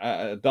 Darcy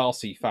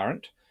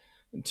Farrant,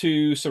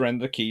 to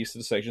surrender the keys to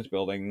the station's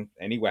building,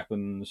 any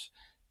weapons,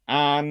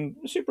 and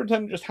the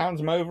superintendent just hands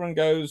them over and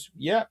goes,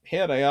 "Yep,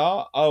 here they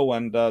are. Oh,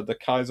 and the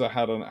Kaiser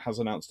has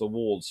announced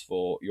awards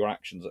for your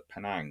actions at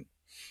Penang."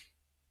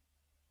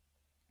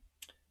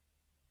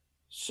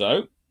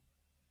 So,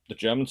 the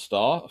German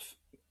staff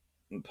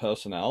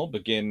personnel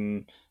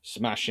begin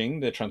smashing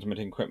their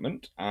transmitting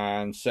equipment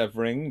and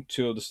severing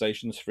two of the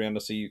station's free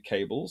undersea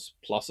cables,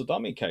 plus a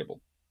dummy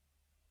cable.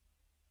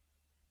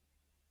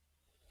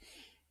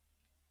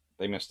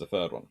 They missed the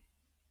third one.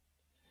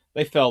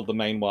 They felled the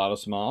main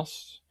wireless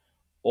mast,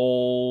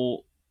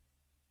 although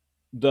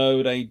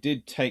they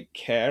did take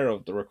care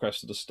of the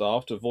request of the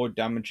staff to avoid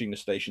damaging the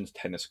station's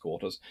tennis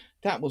quarters.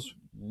 That was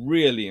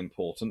really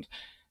important.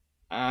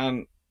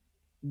 And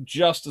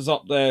just as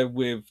up there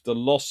with the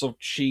loss of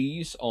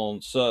cheese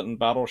on certain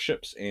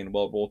battleships in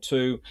World War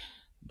II,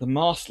 the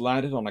mast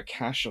landed on a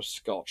cache of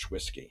Scotch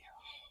whiskey.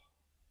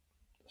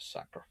 The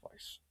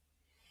sacrifice.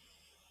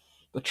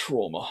 The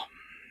trauma.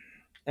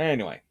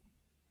 Anyway,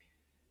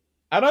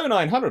 at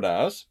 0900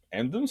 hours,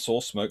 Emden saw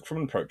smoke from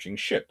an approaching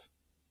ship.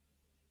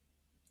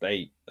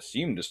 They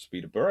assumed this to be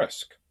the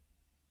Burresque.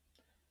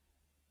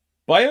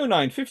 By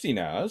 0915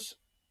 hours,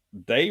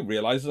 they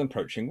realize an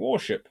approaching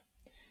warship,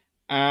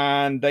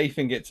 and they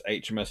think it's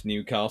HMS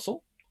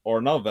Newcastle or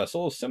another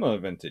vessel of similar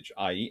vintage,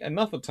 i.e.,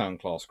 another town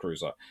class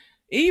cruiser.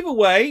 Either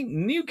way,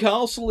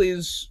 Newcastle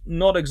is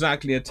not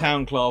exactly a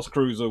town class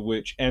cruiser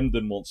which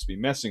Emden wants to be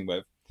messing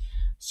with.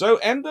 So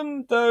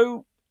Emden,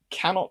 though,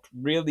 cannot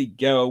really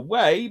go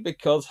away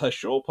because her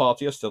shore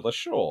party are still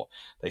ashore.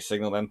 They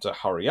signal them to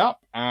hurry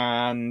up,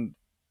 and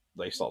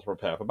they start to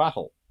prepare for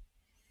battle.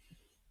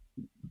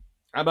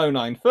 At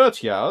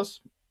 0930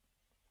 hours,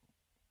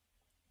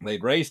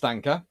 they'd raised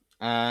anchor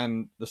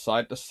and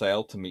decide to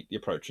sail to meet the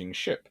approaching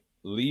ship,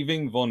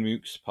 leaving von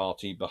Muck's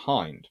party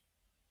behind.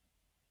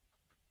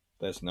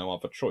 There's no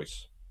other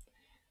choice.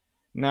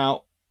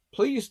 Now,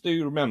 please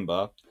do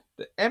remember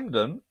that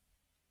Emden,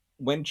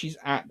 when she's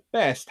at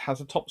best, has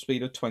a top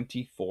speed of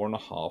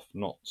 24.5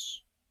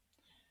 knots.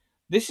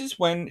 This is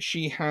when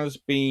she has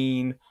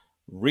been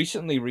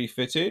recently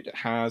refitted,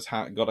 has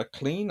got a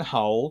clean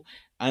hull,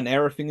 and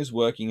everything is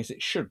working as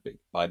it should be.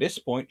 By this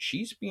point,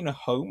 she's been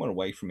home and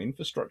away from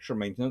infrastructure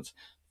maintenance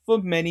for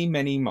many,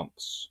 many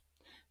months.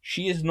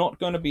 She is not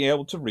going to be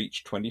able to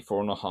reach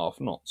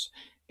 24.5 knots.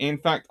 In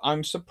fact,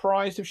 I'm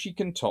surprised if she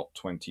can top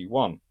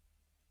 21.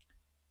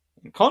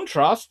 In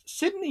contrast,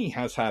 Sydney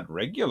has had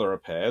regular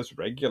repairs,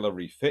 regular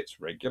refits,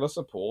 regular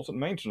support and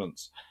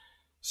maintenance.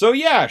 So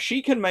yeah,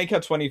 she can make her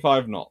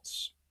 25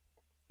 knots.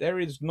 There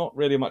is not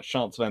really much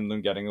chance of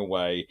Emden getting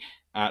away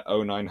at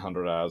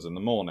 0900 hours in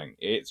the morning.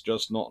 It's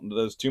just not,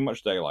 there's too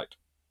much daylight.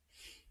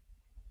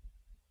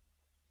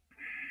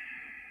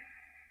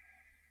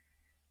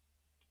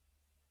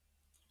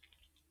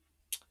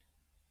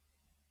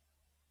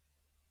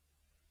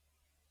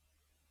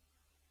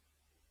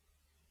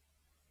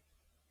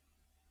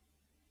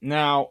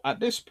 Now,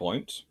 at this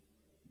point,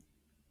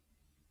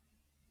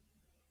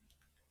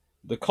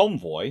 the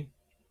convoy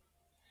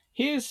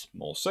hears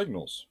more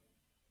signals.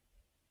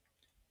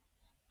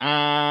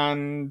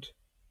 And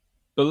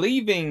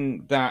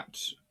believing that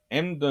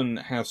Emden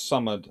has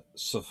summoned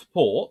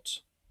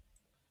support,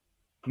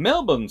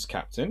 Melbourne's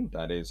captain,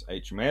 that is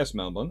HMAS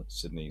Melbourne,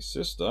 Sydney's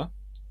sister,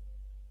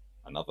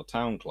 another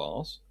town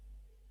class,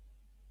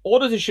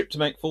 orders his ship to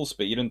make full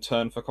speed and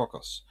turn for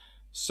Cocos.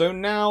 So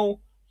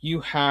now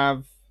you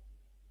have,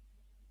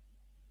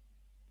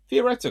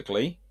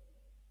 theoretically,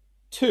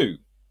 two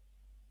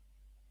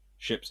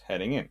ships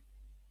heading in.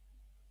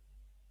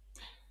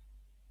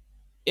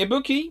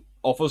 Ibuki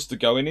offers to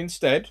go in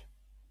instead.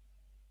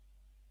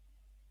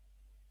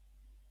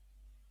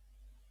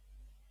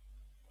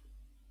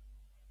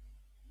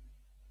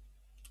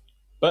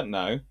 But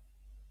no.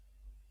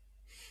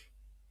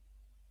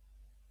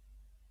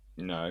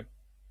 No.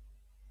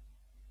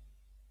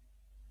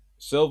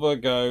 Silver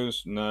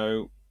goes,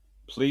 no,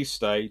 please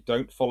stay,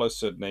 don't follow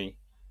Sydney.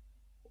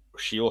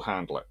 She'll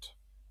handle it.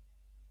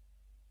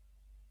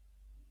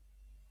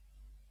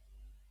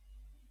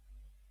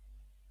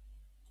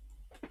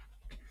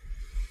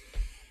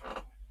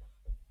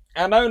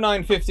 At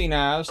 0915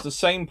 hours, the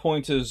same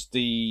point as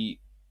the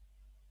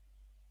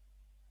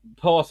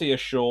party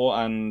ashore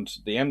and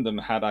the Emden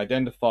had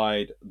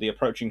identified the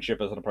approaching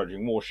ship as an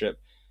approaching warship,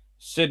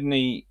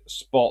 Sydney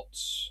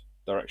spots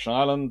Direction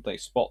Island. They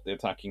spot the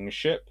attacking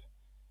ship,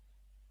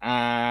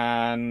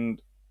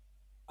 and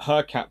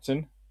her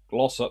captain,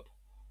 Glossop,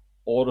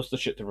 orders the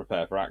ship to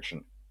prepare for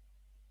action.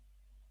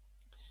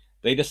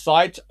 They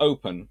decide to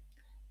open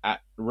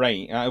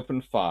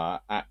fire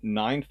at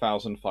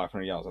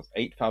 9,500 yards. That's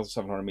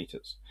 8,700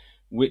 meters,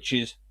 which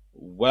is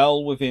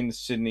well within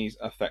Sydney's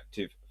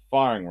effective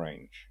firing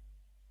range,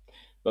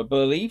 but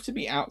believed to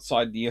be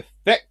outside the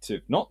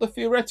effective, not the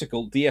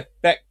theoretical, the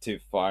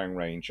effective firing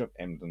range of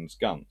Emden's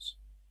guns.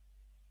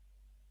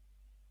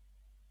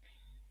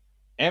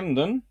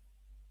 Emden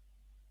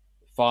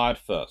fired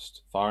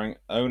first, firing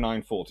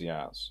 0940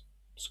 hours,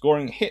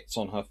 scoring hits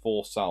on her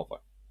 4 salvo.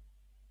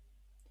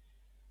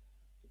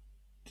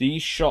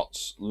 These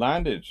shots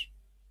landed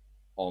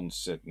on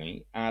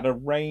Sydney at a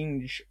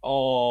range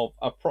of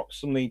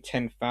approximately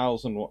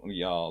 10,000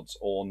 yards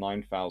or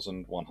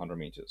 9,100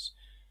 meters.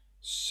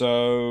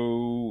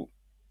 So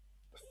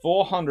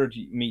 400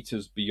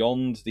 meters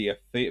beyond the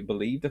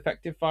believed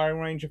effective firing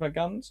range of her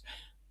guns,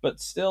 but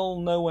still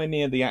nowhere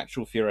near the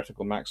actual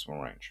theoretical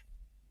maximum range.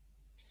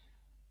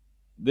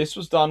 This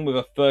was done with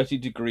a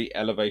 30-degree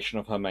elevation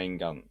of her main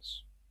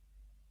guns.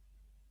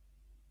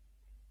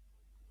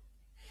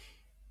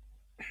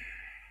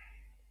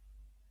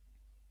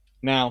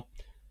 Now,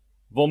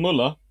 von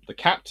Muller, the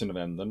captain of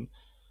Emden,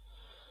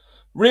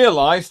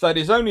 realized that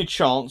his only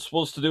chance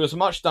was to do as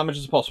much damage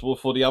as possible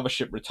before the other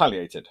ship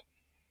retaliated.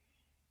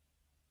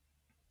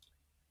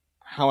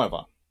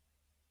 However,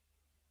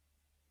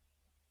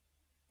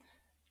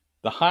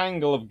 the high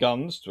angle of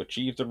guns to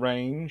achieve the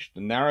range,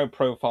 the narrow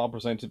profile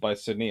presented by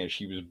Sydney as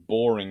she was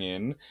boring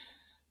in,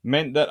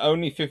 meant that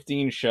only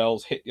 15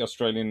 shells hit the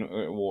Australian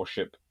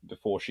warship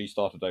before she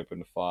started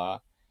opening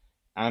fire,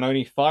 and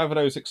only 5 of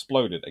those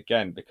exploded,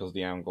 again because of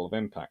the angle of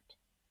impact.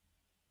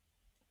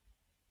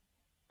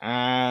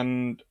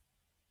 And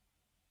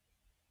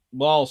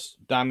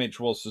whilst damage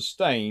was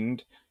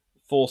sustained,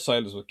 4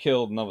 sailors were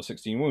killed, another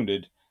 16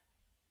 wounded.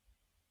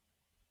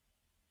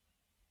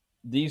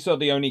 These are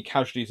the only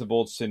casualties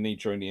aboard Sydney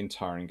during the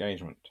entire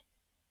engagement.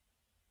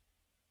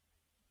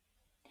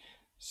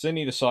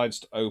 Sydney decides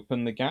to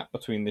open the gap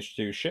between the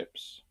 2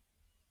 ships.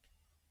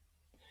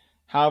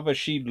 However,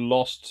 she'd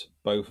lost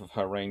both of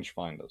her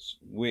rangefinders,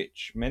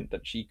 which meant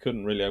that she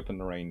couldn't really open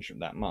the range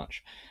that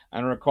much,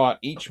 and required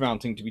each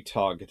mounting to be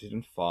targeted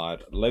and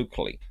fired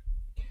locally.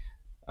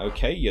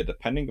 Okay, you're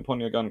depending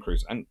upon your gun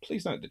crews. And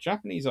please note, the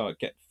Japanese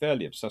get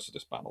fairly obsessed with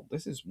this battle.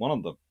 This is one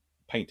of the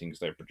paintings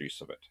they produce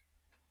of it.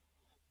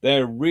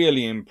 They're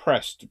really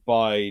impressed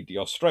by the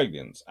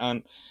Australians,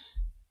 and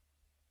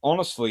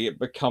honestly, it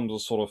becomes a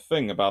sort of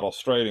thing about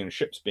Australian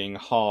ships being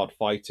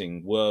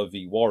hard-fighting,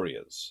 worthy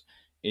warriors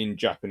in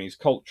Japanese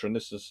culture, and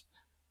this is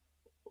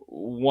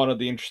one of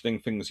the interesting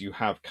things you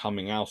have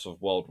coming out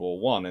of World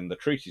War I in the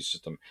treaty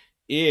system.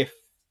 If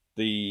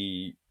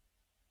the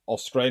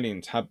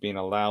Australians had been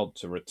allowed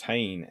to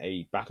retain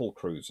a battle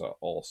cruiser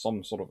or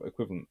some sort of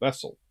equivalent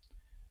vessel,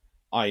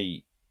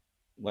 i.e.,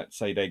 let's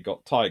say they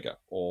got Tiger,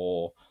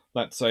 or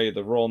let's say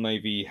the Royal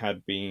Navy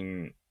had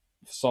been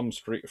some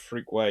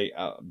freak way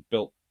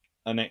built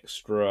an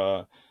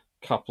extra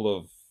couple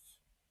of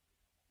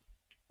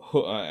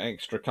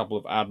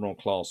Admiral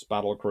class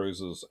battle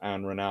cruisers,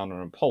 and Renown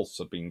and Impulse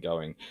had been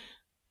going.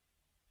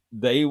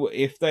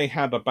 If they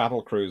had a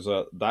battle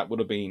cruiser, that would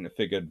have been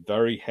figured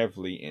very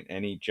heavily in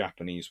any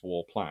Japanese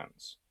war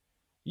plans.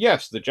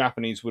 Yes, the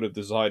Japanese would have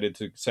decided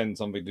to send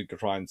something to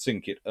try and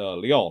sink it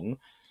early on,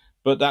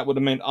 but that would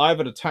have meant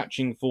either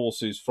detaching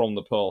forces from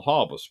the Pearl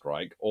Harbor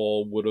strike,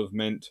 or would have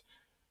meant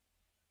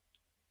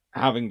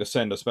having to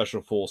send a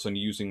special force and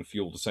using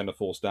fuel to send a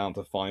force down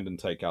to find and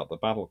take out the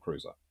battle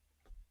cruiser.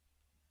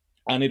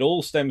 And it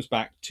all stems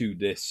back to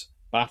this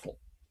battle.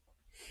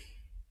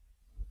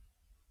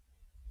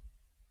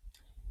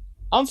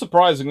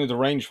 Unsurprisingly, the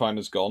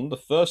rangefinder's gone, the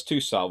first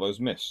 2 salvos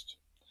missed.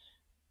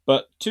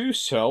 But 2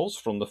 shells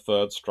from the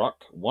third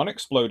struck, one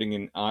exploding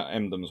in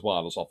Emden's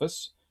wireless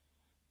office,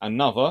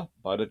 another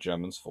by the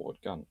Germans' forward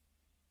gun.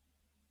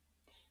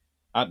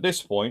 At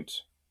this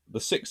point, the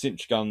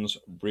 6-inch guns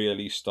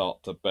really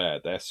start to bear.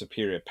 Their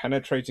superior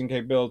penetrating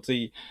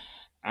capability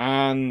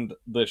and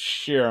the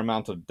sheer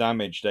amount of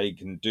damage they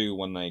can do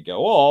when they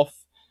go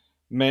off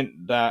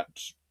meant that,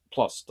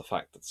 plus the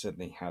fact that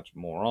Sydney had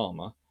more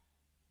armor,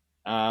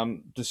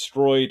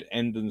 destroyed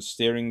Emden's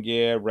steering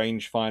gear,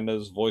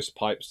 rangefinders, voice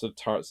pipes of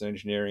turrets and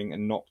engineering,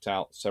 and knocked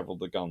out several of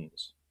the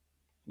guns.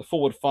 The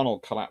forward funnel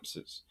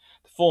collapses.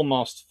 The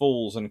foremast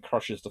falls and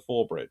crushes the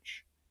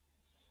forebridge.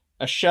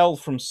 A shell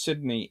from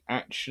Sydney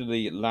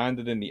actually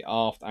landed in the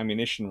aft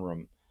ammunition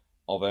room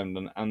of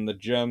Emden, and the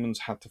Germans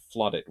had to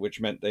flood it, which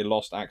meant they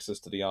lost access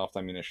to the aft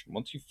ammunition.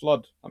 Once you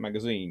flood a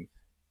magazine,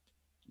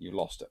 you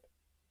lost it.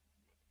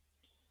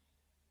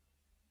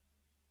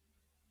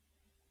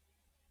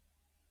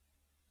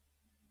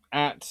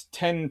 At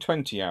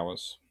 10:20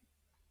 hours,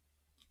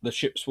 the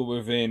ships were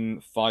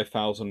within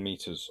 5,000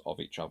 meters of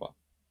each other.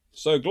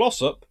 So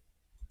Glossop,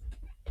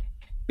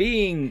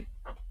 being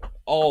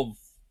of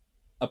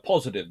a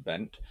positive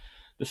bent,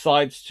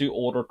 decides to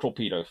order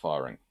torpedo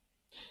firing.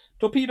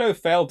 Torpedo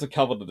failed to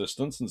cover the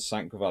distance and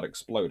sank without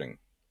exploding.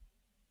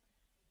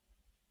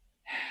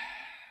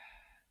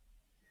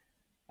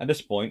 At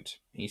this point,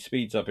 he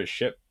speeds up his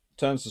ship,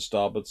 turns to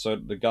starboard so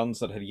that the guns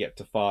that had yet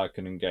to fire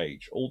can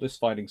engage. All this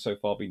fighting so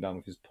far being done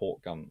with his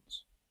port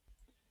guns.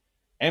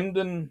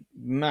 Emden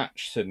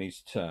matched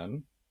Sydney's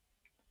turn,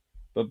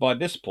 but by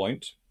this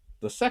point,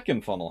 the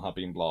second funnel had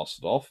been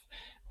blasted off,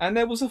 and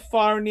there was a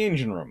fire in the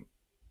engine room.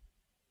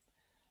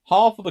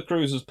 Half of the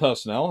cruiser's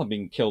personnel had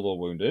been killed or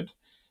wounded,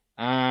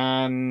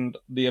 and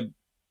there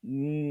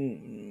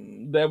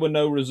were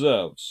no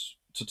reserves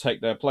to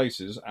take their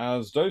places,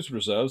 as those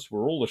reserves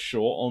were all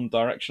ashore on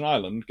Direction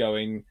Island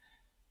going,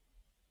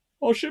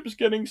 "Our ship's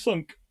getting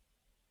sunk."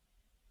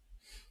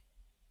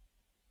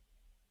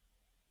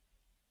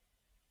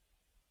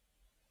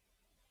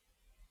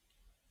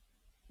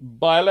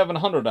 By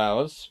 1100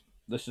 hours,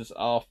 this is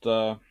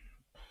after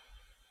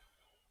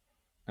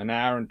an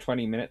hour and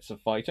 20 minutes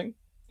of fighting,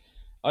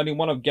 only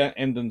one of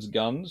Emden's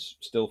guns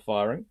still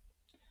firing.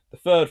 The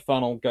third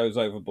funnel goes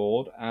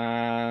overboard,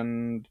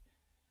 and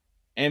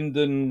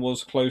Emden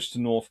was close to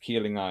North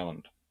Keeling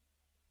Island.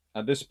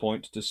 At this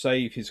point, to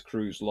save his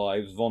crew's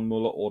lives, von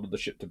Muller ordered the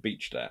ship to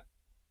beach there.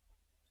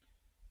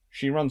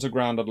 She runs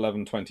aground at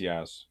 11:20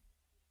 hours.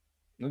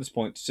 At this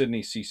point,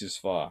 Sydney ceases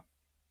fire.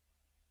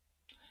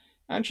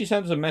 And she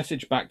sends a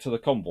message back to the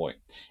convoy.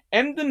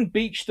 Emden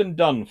beached and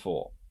done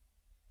for.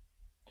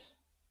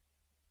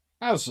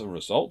 As a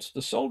result,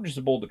 the soldiers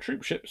aboard the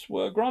troop ships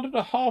were granted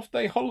a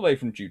half-day holiday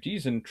from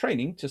duties and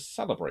training to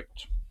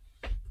celebrate.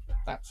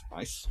 That's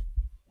nice.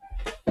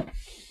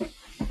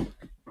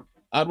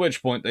 At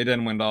which point they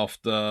then went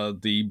after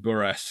the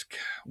Burresque,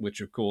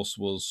 which of course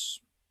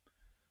was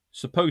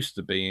supposed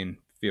to be in,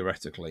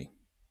 theoretically,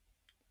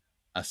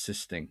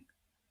 assisting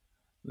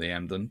the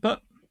Emden,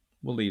 but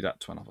we'll leave that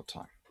to another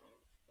time.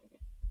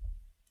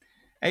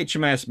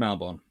 HMAS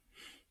Melbourne.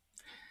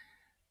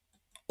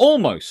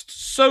 Almost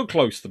so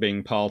close to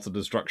being part of the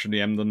destruction of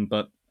the Emden,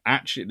 but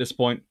actually at this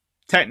point,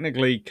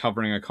 technically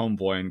covering a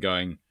convoy and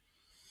going,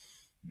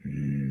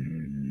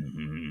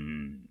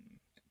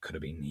 could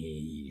have been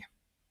me.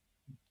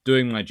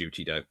 Doing my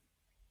duty, though.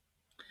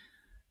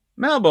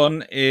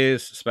 Melbourne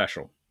is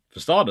special. For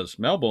starters,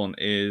 Melbourne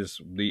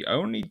is the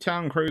only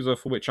town cruiser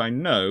for which I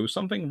know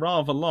something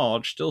rather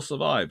large still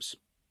survives.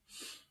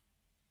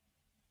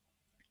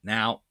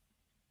 Now,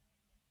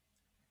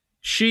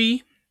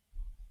 she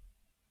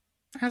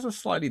has a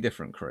slightly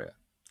different career.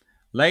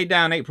 Laid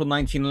down April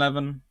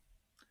 1911,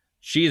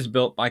 she is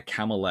built by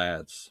Camel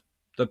Lairds,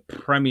 the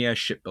premier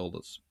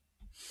shipbuilders.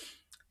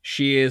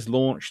 She is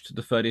launched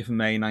the 30th of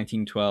May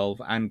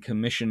 1912 and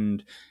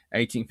commissioned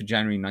 18th of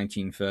January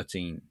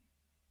 1913.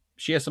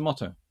 She has a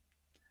motto,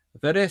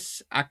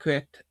 Veris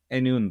Aquet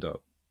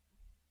Enundo,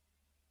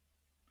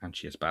 and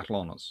she has battle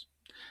honours.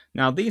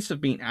 Now, these have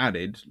been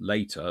added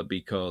later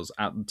because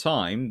at the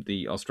time,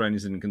 the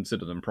Australians didn't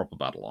consider them proper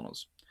battle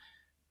honours.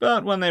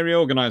 But when they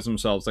reorganised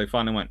themselves, they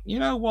finally went, you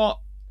know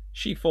what?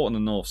 She fought in the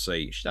North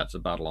Sea. That's a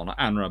battle honour.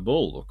 And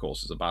Rabaul, of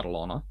course, is a battle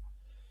honour.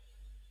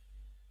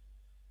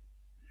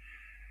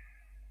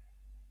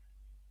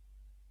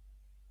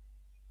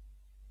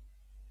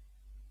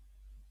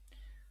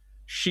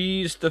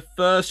 She's the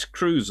first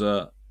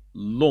cruiser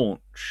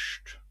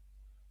launched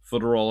for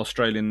the Royal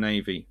Australian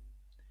Navy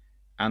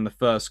and the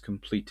first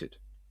completed.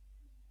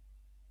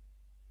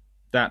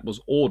 That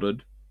was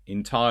ordered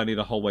entirely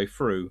the whole way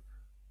through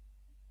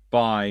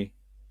by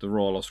the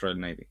Royal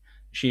Australian Navy.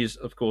 She is,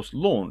 of course,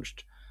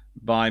 launched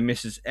by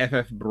Mrs.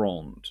 F.F.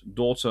 Brond,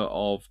 daughter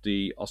of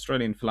the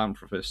Australian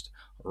philanthropist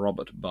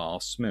Robert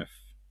Barr Smith.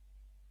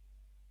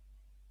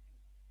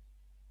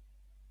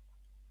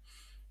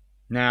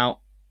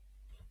 Now,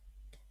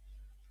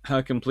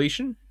 her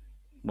completion?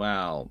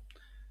 Well,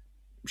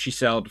 she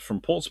sailed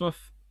from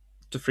Portsmouth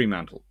to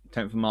Fremantle,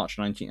 10th of March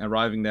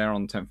arriving there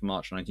on 10th of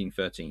March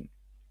 1913.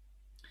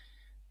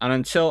 And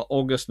until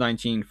August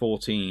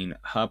 1914,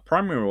 her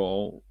primary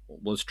role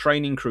was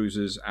training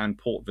cruisers and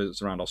port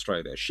visits around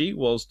Australia. She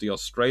was the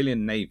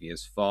Australian Navy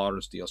as far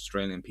as the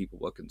Australian people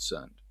were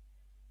concerned.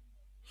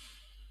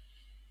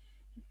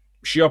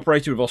 She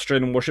operated with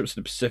Australian warships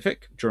in the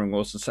Pacific during War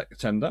of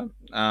September,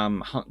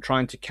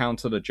 trying to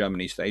counter the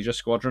German East Asia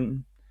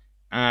Squadron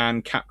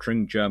and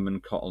capturing German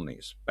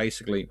colonies,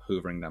 basically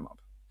hoovering them up.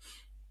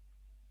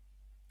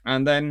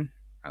 And then,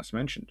 as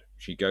mentioned,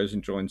 she goes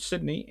and joins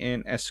Sydney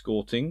in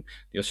escorting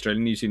the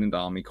Australian New Zealand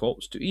Army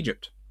Corps to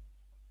Egypt.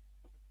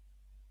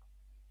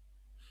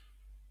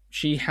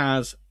 She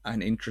has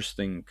an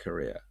interesting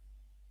career.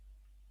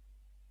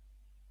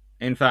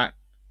 In fact,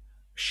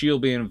 she'll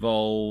be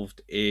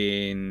involved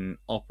in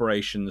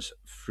operations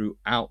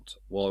throughout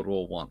World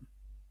War I.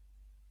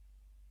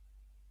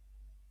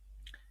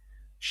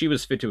 She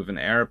was fitted with an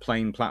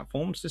aeroplane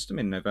platform system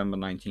in November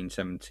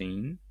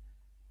 1917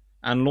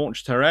 and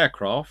launched her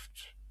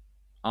aircraft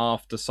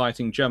after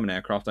sighting German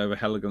aircraft over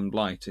Heligoland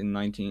Light in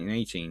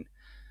 1918.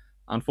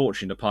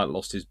 Unfortunately, the pilot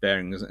lost his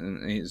bearings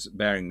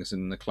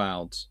in the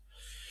clouds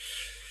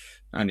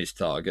and his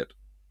target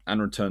and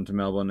returned to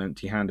Melbourne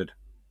empty-handed.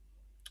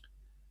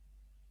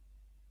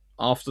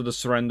 After the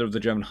surrender of the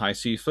German High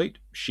Sea Fleet,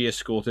 she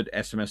escorted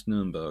SMS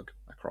Nuremberg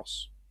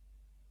across.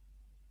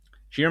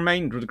 She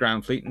remained with the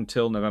ground fleet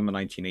until November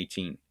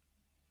 1918.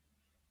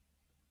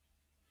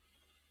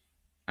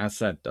 As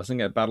said, doesn't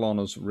get battle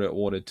honours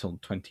rewarded till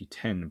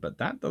 2010, but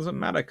that doesn't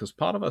matter because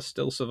part of us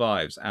still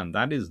survives, and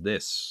that is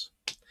this.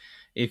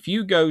 If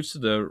you go to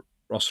the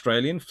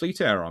Australian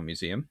Fleet Air Arm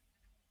Museum,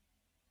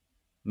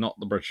 not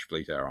the British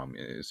Fleet Air Arm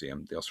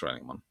Museum, the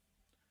Australian one,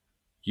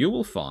 you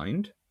will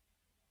find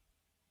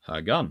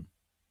her gun.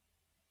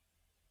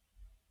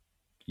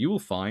 You will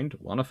find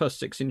one of her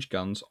 6-inch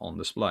guns on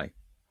display.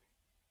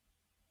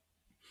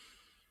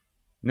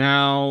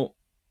 Now,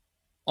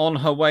 on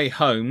her way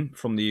home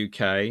from the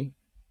UK,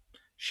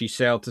 she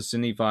sailed to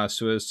Sydney via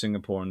Suez,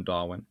 Singapore, and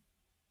Darwin.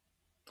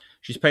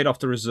 She's paid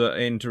off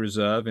into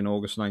reserve in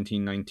August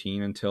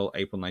 1919 until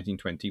April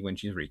 1920 when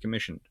she's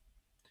recommissioned.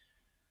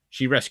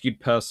 She rescued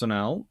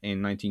personnel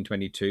in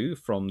 1922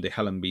 from the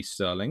Helen B.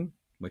 Sterling,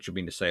 which had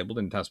been disabled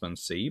in Tasman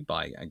Sea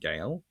by a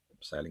gale,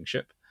 sailing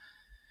ship.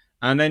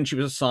 And then she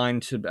was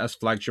assigned as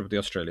flagship of the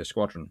Australia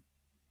Squadron.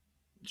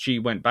 She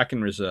went back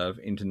in reserve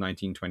into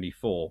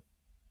 1924.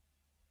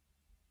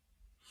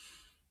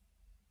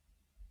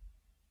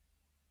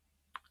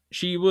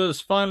 She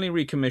was finally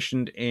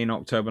recommissioned in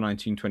October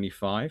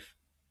 1925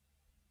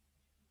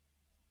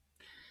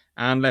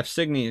 and left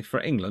Sydney for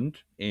England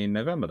in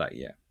November that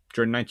year.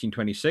 During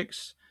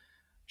 1926,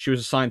 she was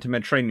assigned to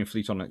Mediterranean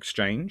Fleet on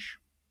exchange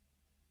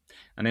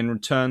and then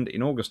returned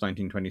in August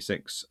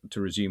 1926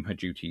 to resume her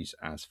duties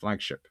as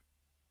flagship.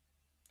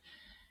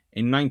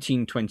 In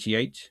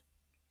 1928,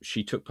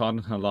 she took part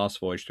in her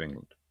last voyage to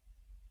England.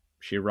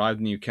 She arrived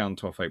in the UK on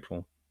 12th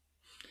April.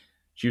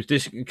 She was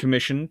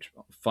decommissioned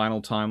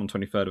final time on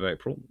 23rd of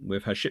April,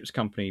 with her ship's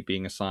company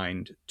being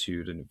assigned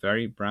to the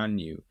very brand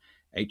new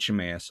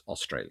HMAS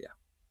Australia.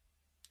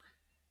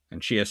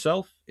 And she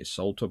herself is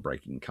sold to a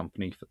breaking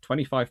company for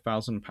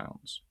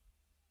 £25,000.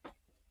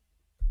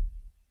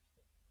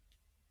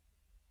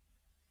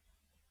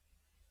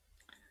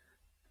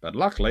 But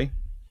luckily,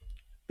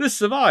 this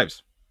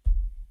survives,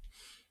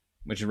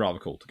 which is rather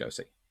cool to go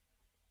see.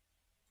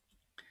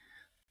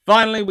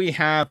 Finally, we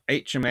have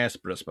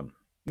HMAS Brisbane.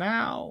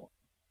 Now,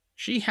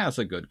 she has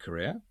a good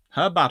career.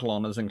 Her battle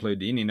honours include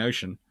the Indian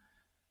Ocean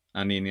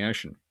and the Indian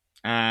Ocean.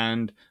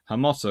 And her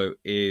motto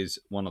is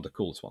one of the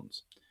coolest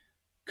ones.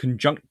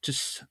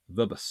 Conjunctus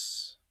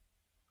Verbis,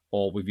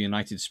 or with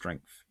united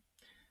strength.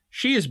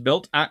 She is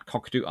built at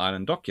Cockatoo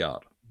Island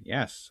Dockyard.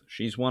 Yes,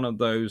 she's one of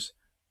those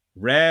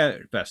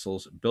rare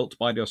vessels built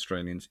by the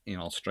Australians in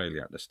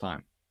Australia at this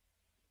time.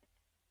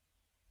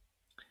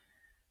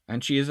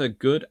 And she is a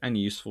good and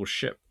useful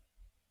ship.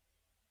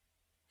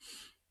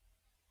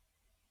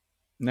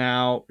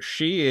 Now,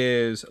 she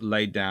is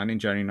laid down in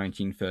January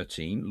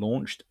 1913,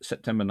 launched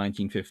September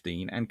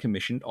 1915, and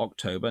commissioned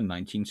October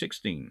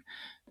 1916,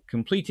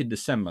 completed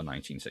December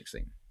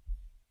 1916,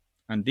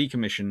 and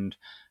decommissioned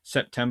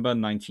September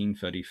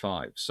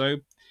 1935. So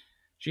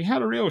she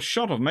had a real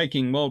shot of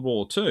making World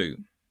War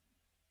II.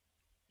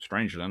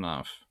 Strangely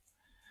enough.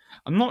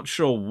 I'm not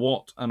sure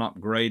what an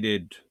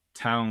upgraded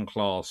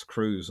town-class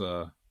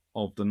cruiser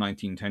of the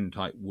 1910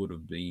 type would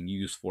have been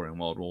used for in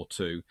World War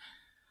II.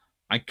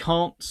 I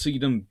can't see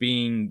them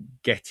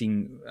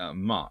getting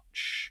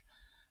much.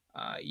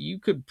 You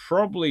could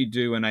probably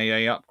do an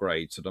AA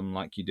upgrade to them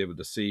like you did with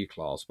the C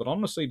class, but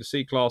honestly, the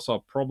C class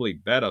are probably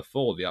better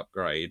for the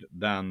upgrade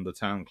than the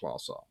town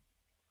class are.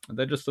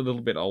 They're just a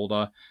little bit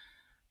older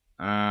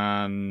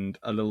and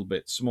a little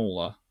bit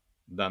smaller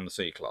than the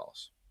C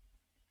class.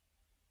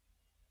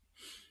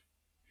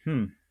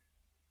 In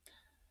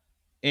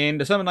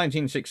December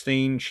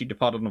 1916, she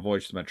departed on a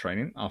voyage to the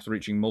Mediterranean. After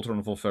reaching Malta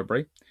on 4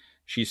 February,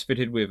 she's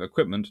fitted with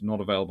equipment not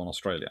available in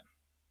Australia.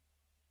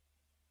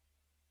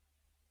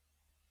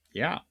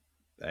 Yeah,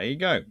 there you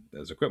go.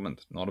 There's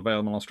equipment not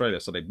available in Australia.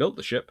 So they built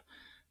the ship,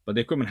 but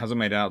the equipment hasn't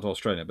made it out to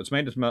Australia. But it's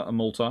made at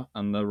Malta,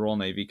 and the Royal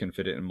Navy can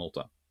fit it in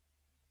Malta.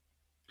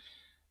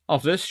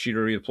 After this, she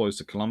redeploys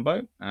to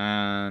Colombo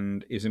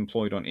and is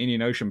employed on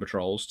Indian Ocean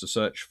patrols to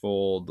search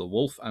for the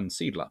Wolf and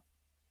Seedler.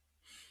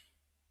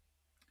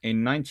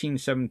 In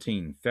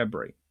 1917,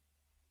 February,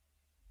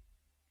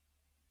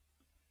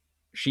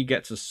 she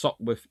gets a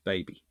Sopwith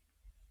baby.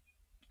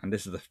 And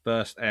this is the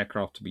first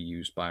aircraft to be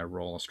used by a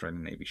Royal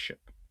Australian Navy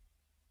ship.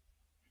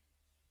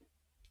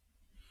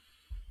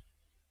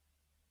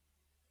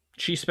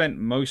 She spent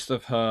most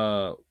of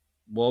her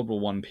World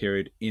War I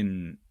period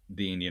in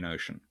the Indian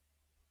Ocean,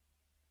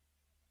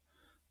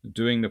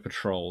 doing the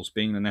patrols,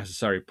 being the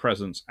necessary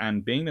presence,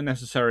 and being the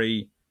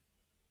necessary,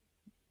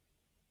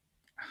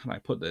 how do I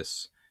put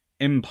this,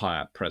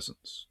 empire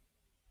presence.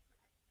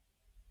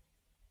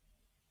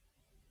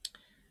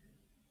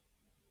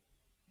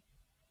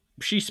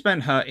 She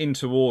spent her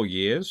interwar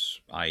years,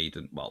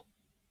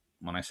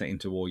 when I say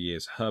interwar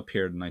years, her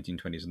period in the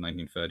 1920s and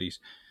 1930s,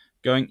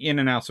 going in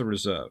and out of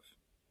reserve.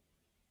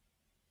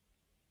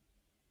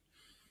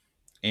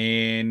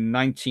 In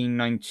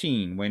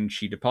 1919, when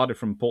she departed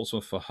from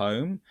Portsmouth for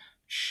home,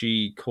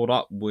 She caught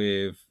up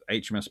with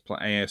HMS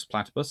AS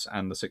Platypus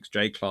and the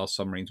 6J class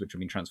submarines, which have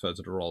been transferred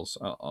to the Royal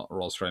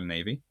Australian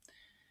Navy,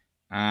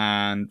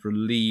 and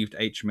relieved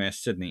HMS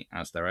Sydney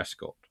as their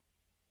escort.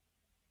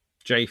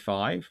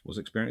 J5 was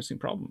experiencing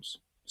problems,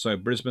 so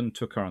Brisbane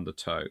took her under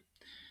tow,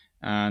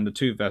 and the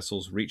two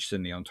vessels reached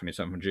Sydney on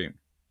 27th of June.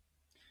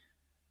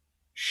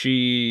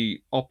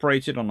 She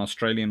operated on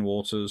Australian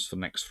waters for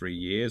the next 3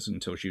 years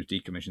until she was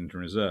decommissioned in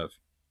reserve.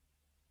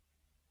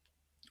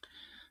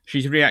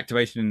 She's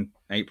reactivated in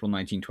April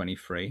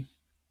 1923,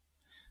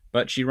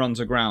 but she runs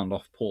aground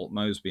off Port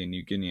Moresby in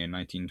New Guinea in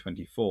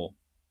 1924.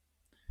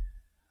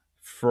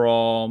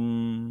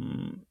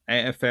 From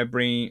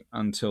February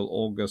until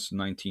August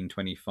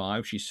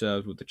 1925, she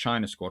served with the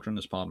China Squadron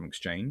as part of an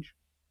exchange.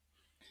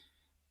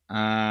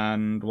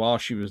 And while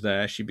she was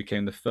there, she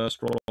became the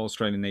first Royal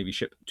Australian Navy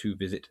ship to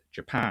visit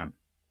Japan.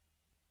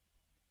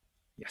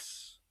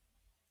 Yes,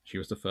 she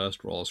was the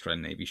first Royal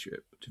Australian Navy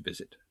ship to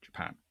visit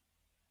Japan.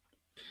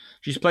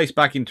 She's placed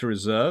back into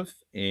reserve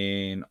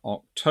in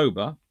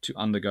October to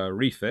undergo a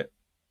refit,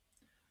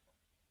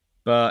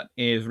 but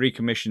is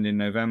recommissioned in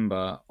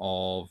November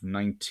of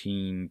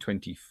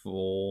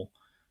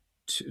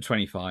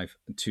 1924-25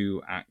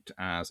 to act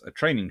as a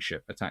training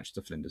ship attached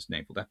to Flinders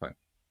Naval Depot.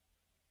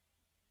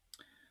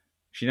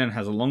 She then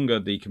has a longer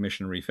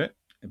decommission refit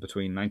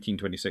between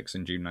 1926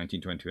 and June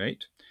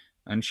 1928,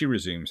 and she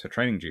resumes her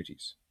training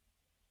duties.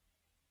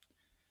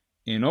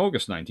 In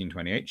August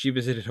 1928, she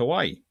visited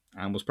Hawaii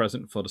and was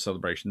present for the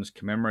celebrations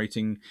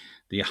commemorating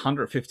the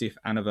 150th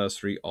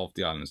anniversary of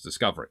the island's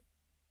discovery.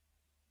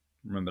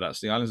 Remember,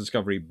 that's the island's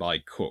discovery by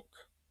Cook,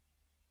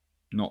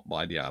 not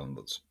by the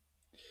islanders.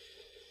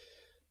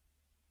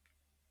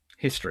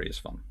 History is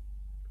fun.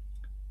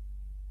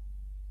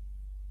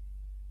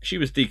 She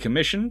was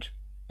decommissioned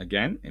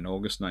again in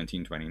August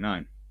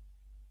 1929.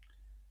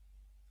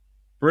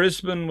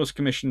 Brisbane was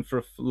commissioned for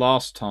a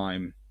last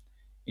time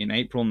in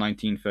April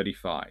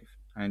 1935,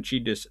 and she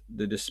did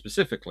this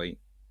specifically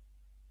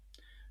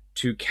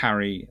to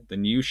carry the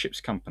new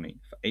ship's company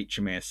for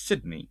HMAS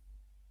Sydney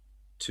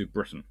to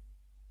Britain.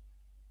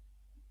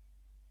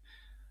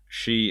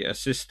 She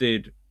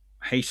assisted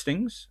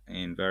Hastings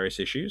in various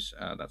issues.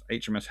 That's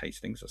HMS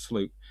Hastings, a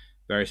sloop,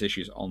 various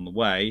issues on the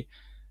way.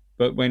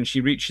 But when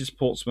she reaches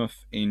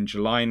Portsmouth in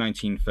July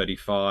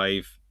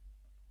 1935,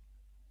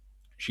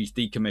 she's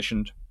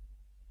decommissioned.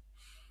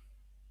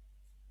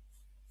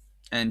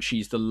 And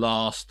she's the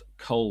last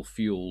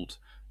coal-fueled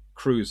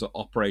cruiser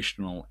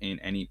operational in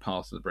any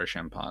part of the British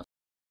Empire.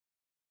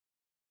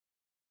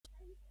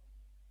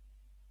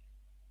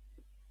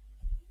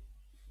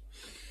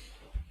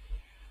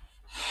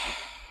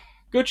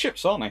 Good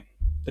ships, aren't they?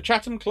 The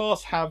Chatham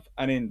class have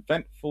an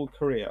eventful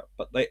career,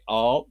 but they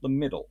are the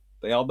middle.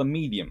 They are the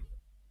medium.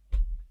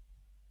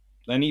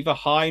 They're neither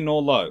high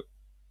nor low.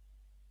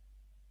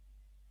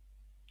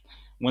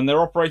 When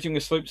they're operating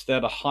with sloops, they're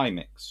the high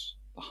mix,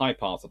 the high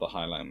part of the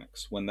high-low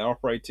mix. When they're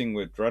operating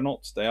with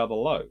dreadnoughts, they are the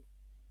low.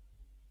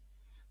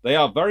 They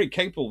are very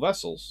capable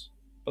vessels,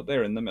 but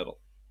they're in the middle.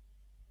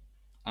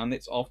 And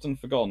it's often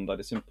forgotten that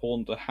it's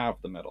important to have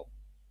the middle.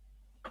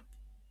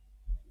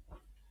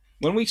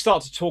 When we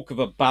start to talk of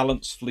a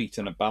balanced fleet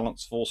and a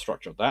balanced force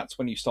structure, that's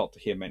when you start to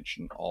hear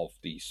mention of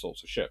these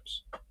sorts of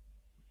ships.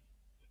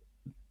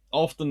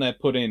 Often they're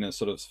put in as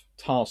sort of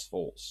task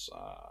force.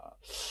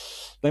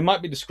 They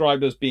might be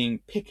described as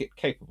being picket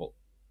capable.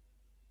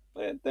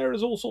 There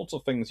is all sorts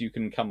of things you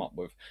can come up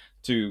with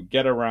to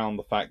get around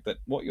the fact that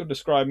what you're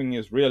describing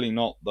is really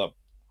not the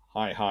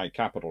high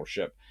capital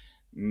ship,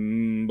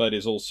 but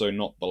is also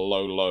not the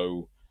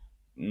low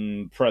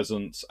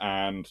presence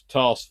and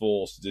task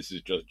force. This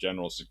is just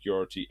general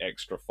security,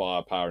 extra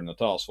firepower in the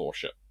task force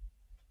ship.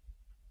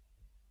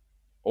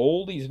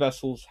 All these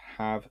vessels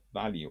have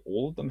value.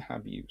 All of them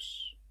have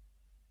use.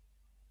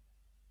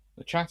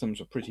 The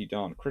Chathams are pretty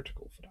darn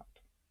critical for that.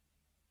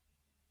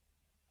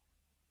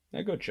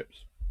 They're good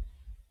ships.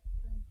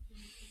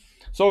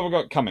 So what have we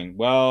got coming?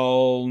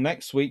 Well,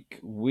 next week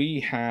we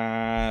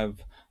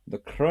have the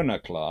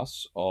Krona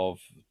class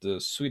of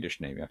the Swedish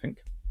Navy, I think.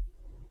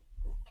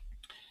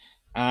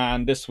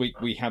 And this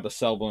week we have the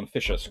Selborne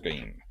Fisher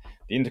scheme,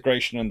 the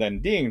integration and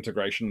then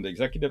de-integration of the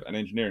executive and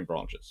engineering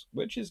branches,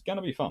 which is going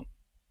to be fun.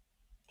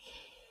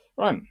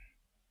 Right.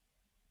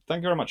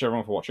 Thank you very much,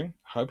 everyone, for watching.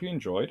 Hope you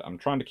enjoyed. I'm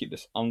trying to keep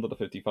this under the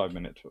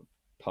 55-minute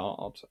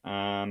part,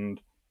 and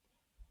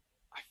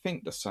I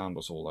think the sound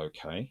was all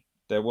okay.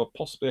 There were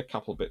possibly a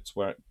couple of bits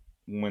where it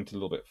went a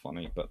little bit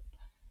funny, but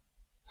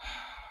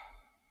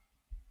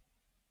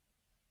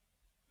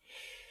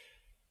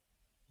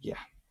yeah.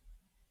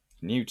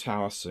 New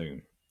tower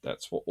soon.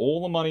 That's what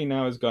all the money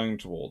now is going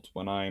towards.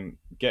 When I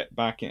get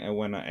back in,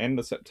 when I end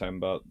of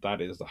September,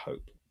 that is the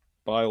hope.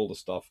 Buy all the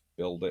stuff,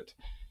 build it,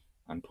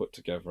 and put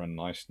together a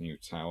nice new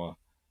tower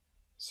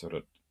so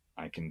that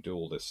I can do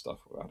all this stuff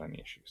without any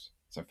issues.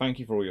 So thank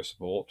you for all your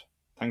support.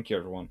 Thank you,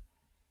 everyone.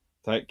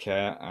 Take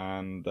care,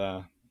 and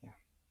yeah,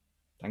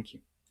 thank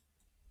you.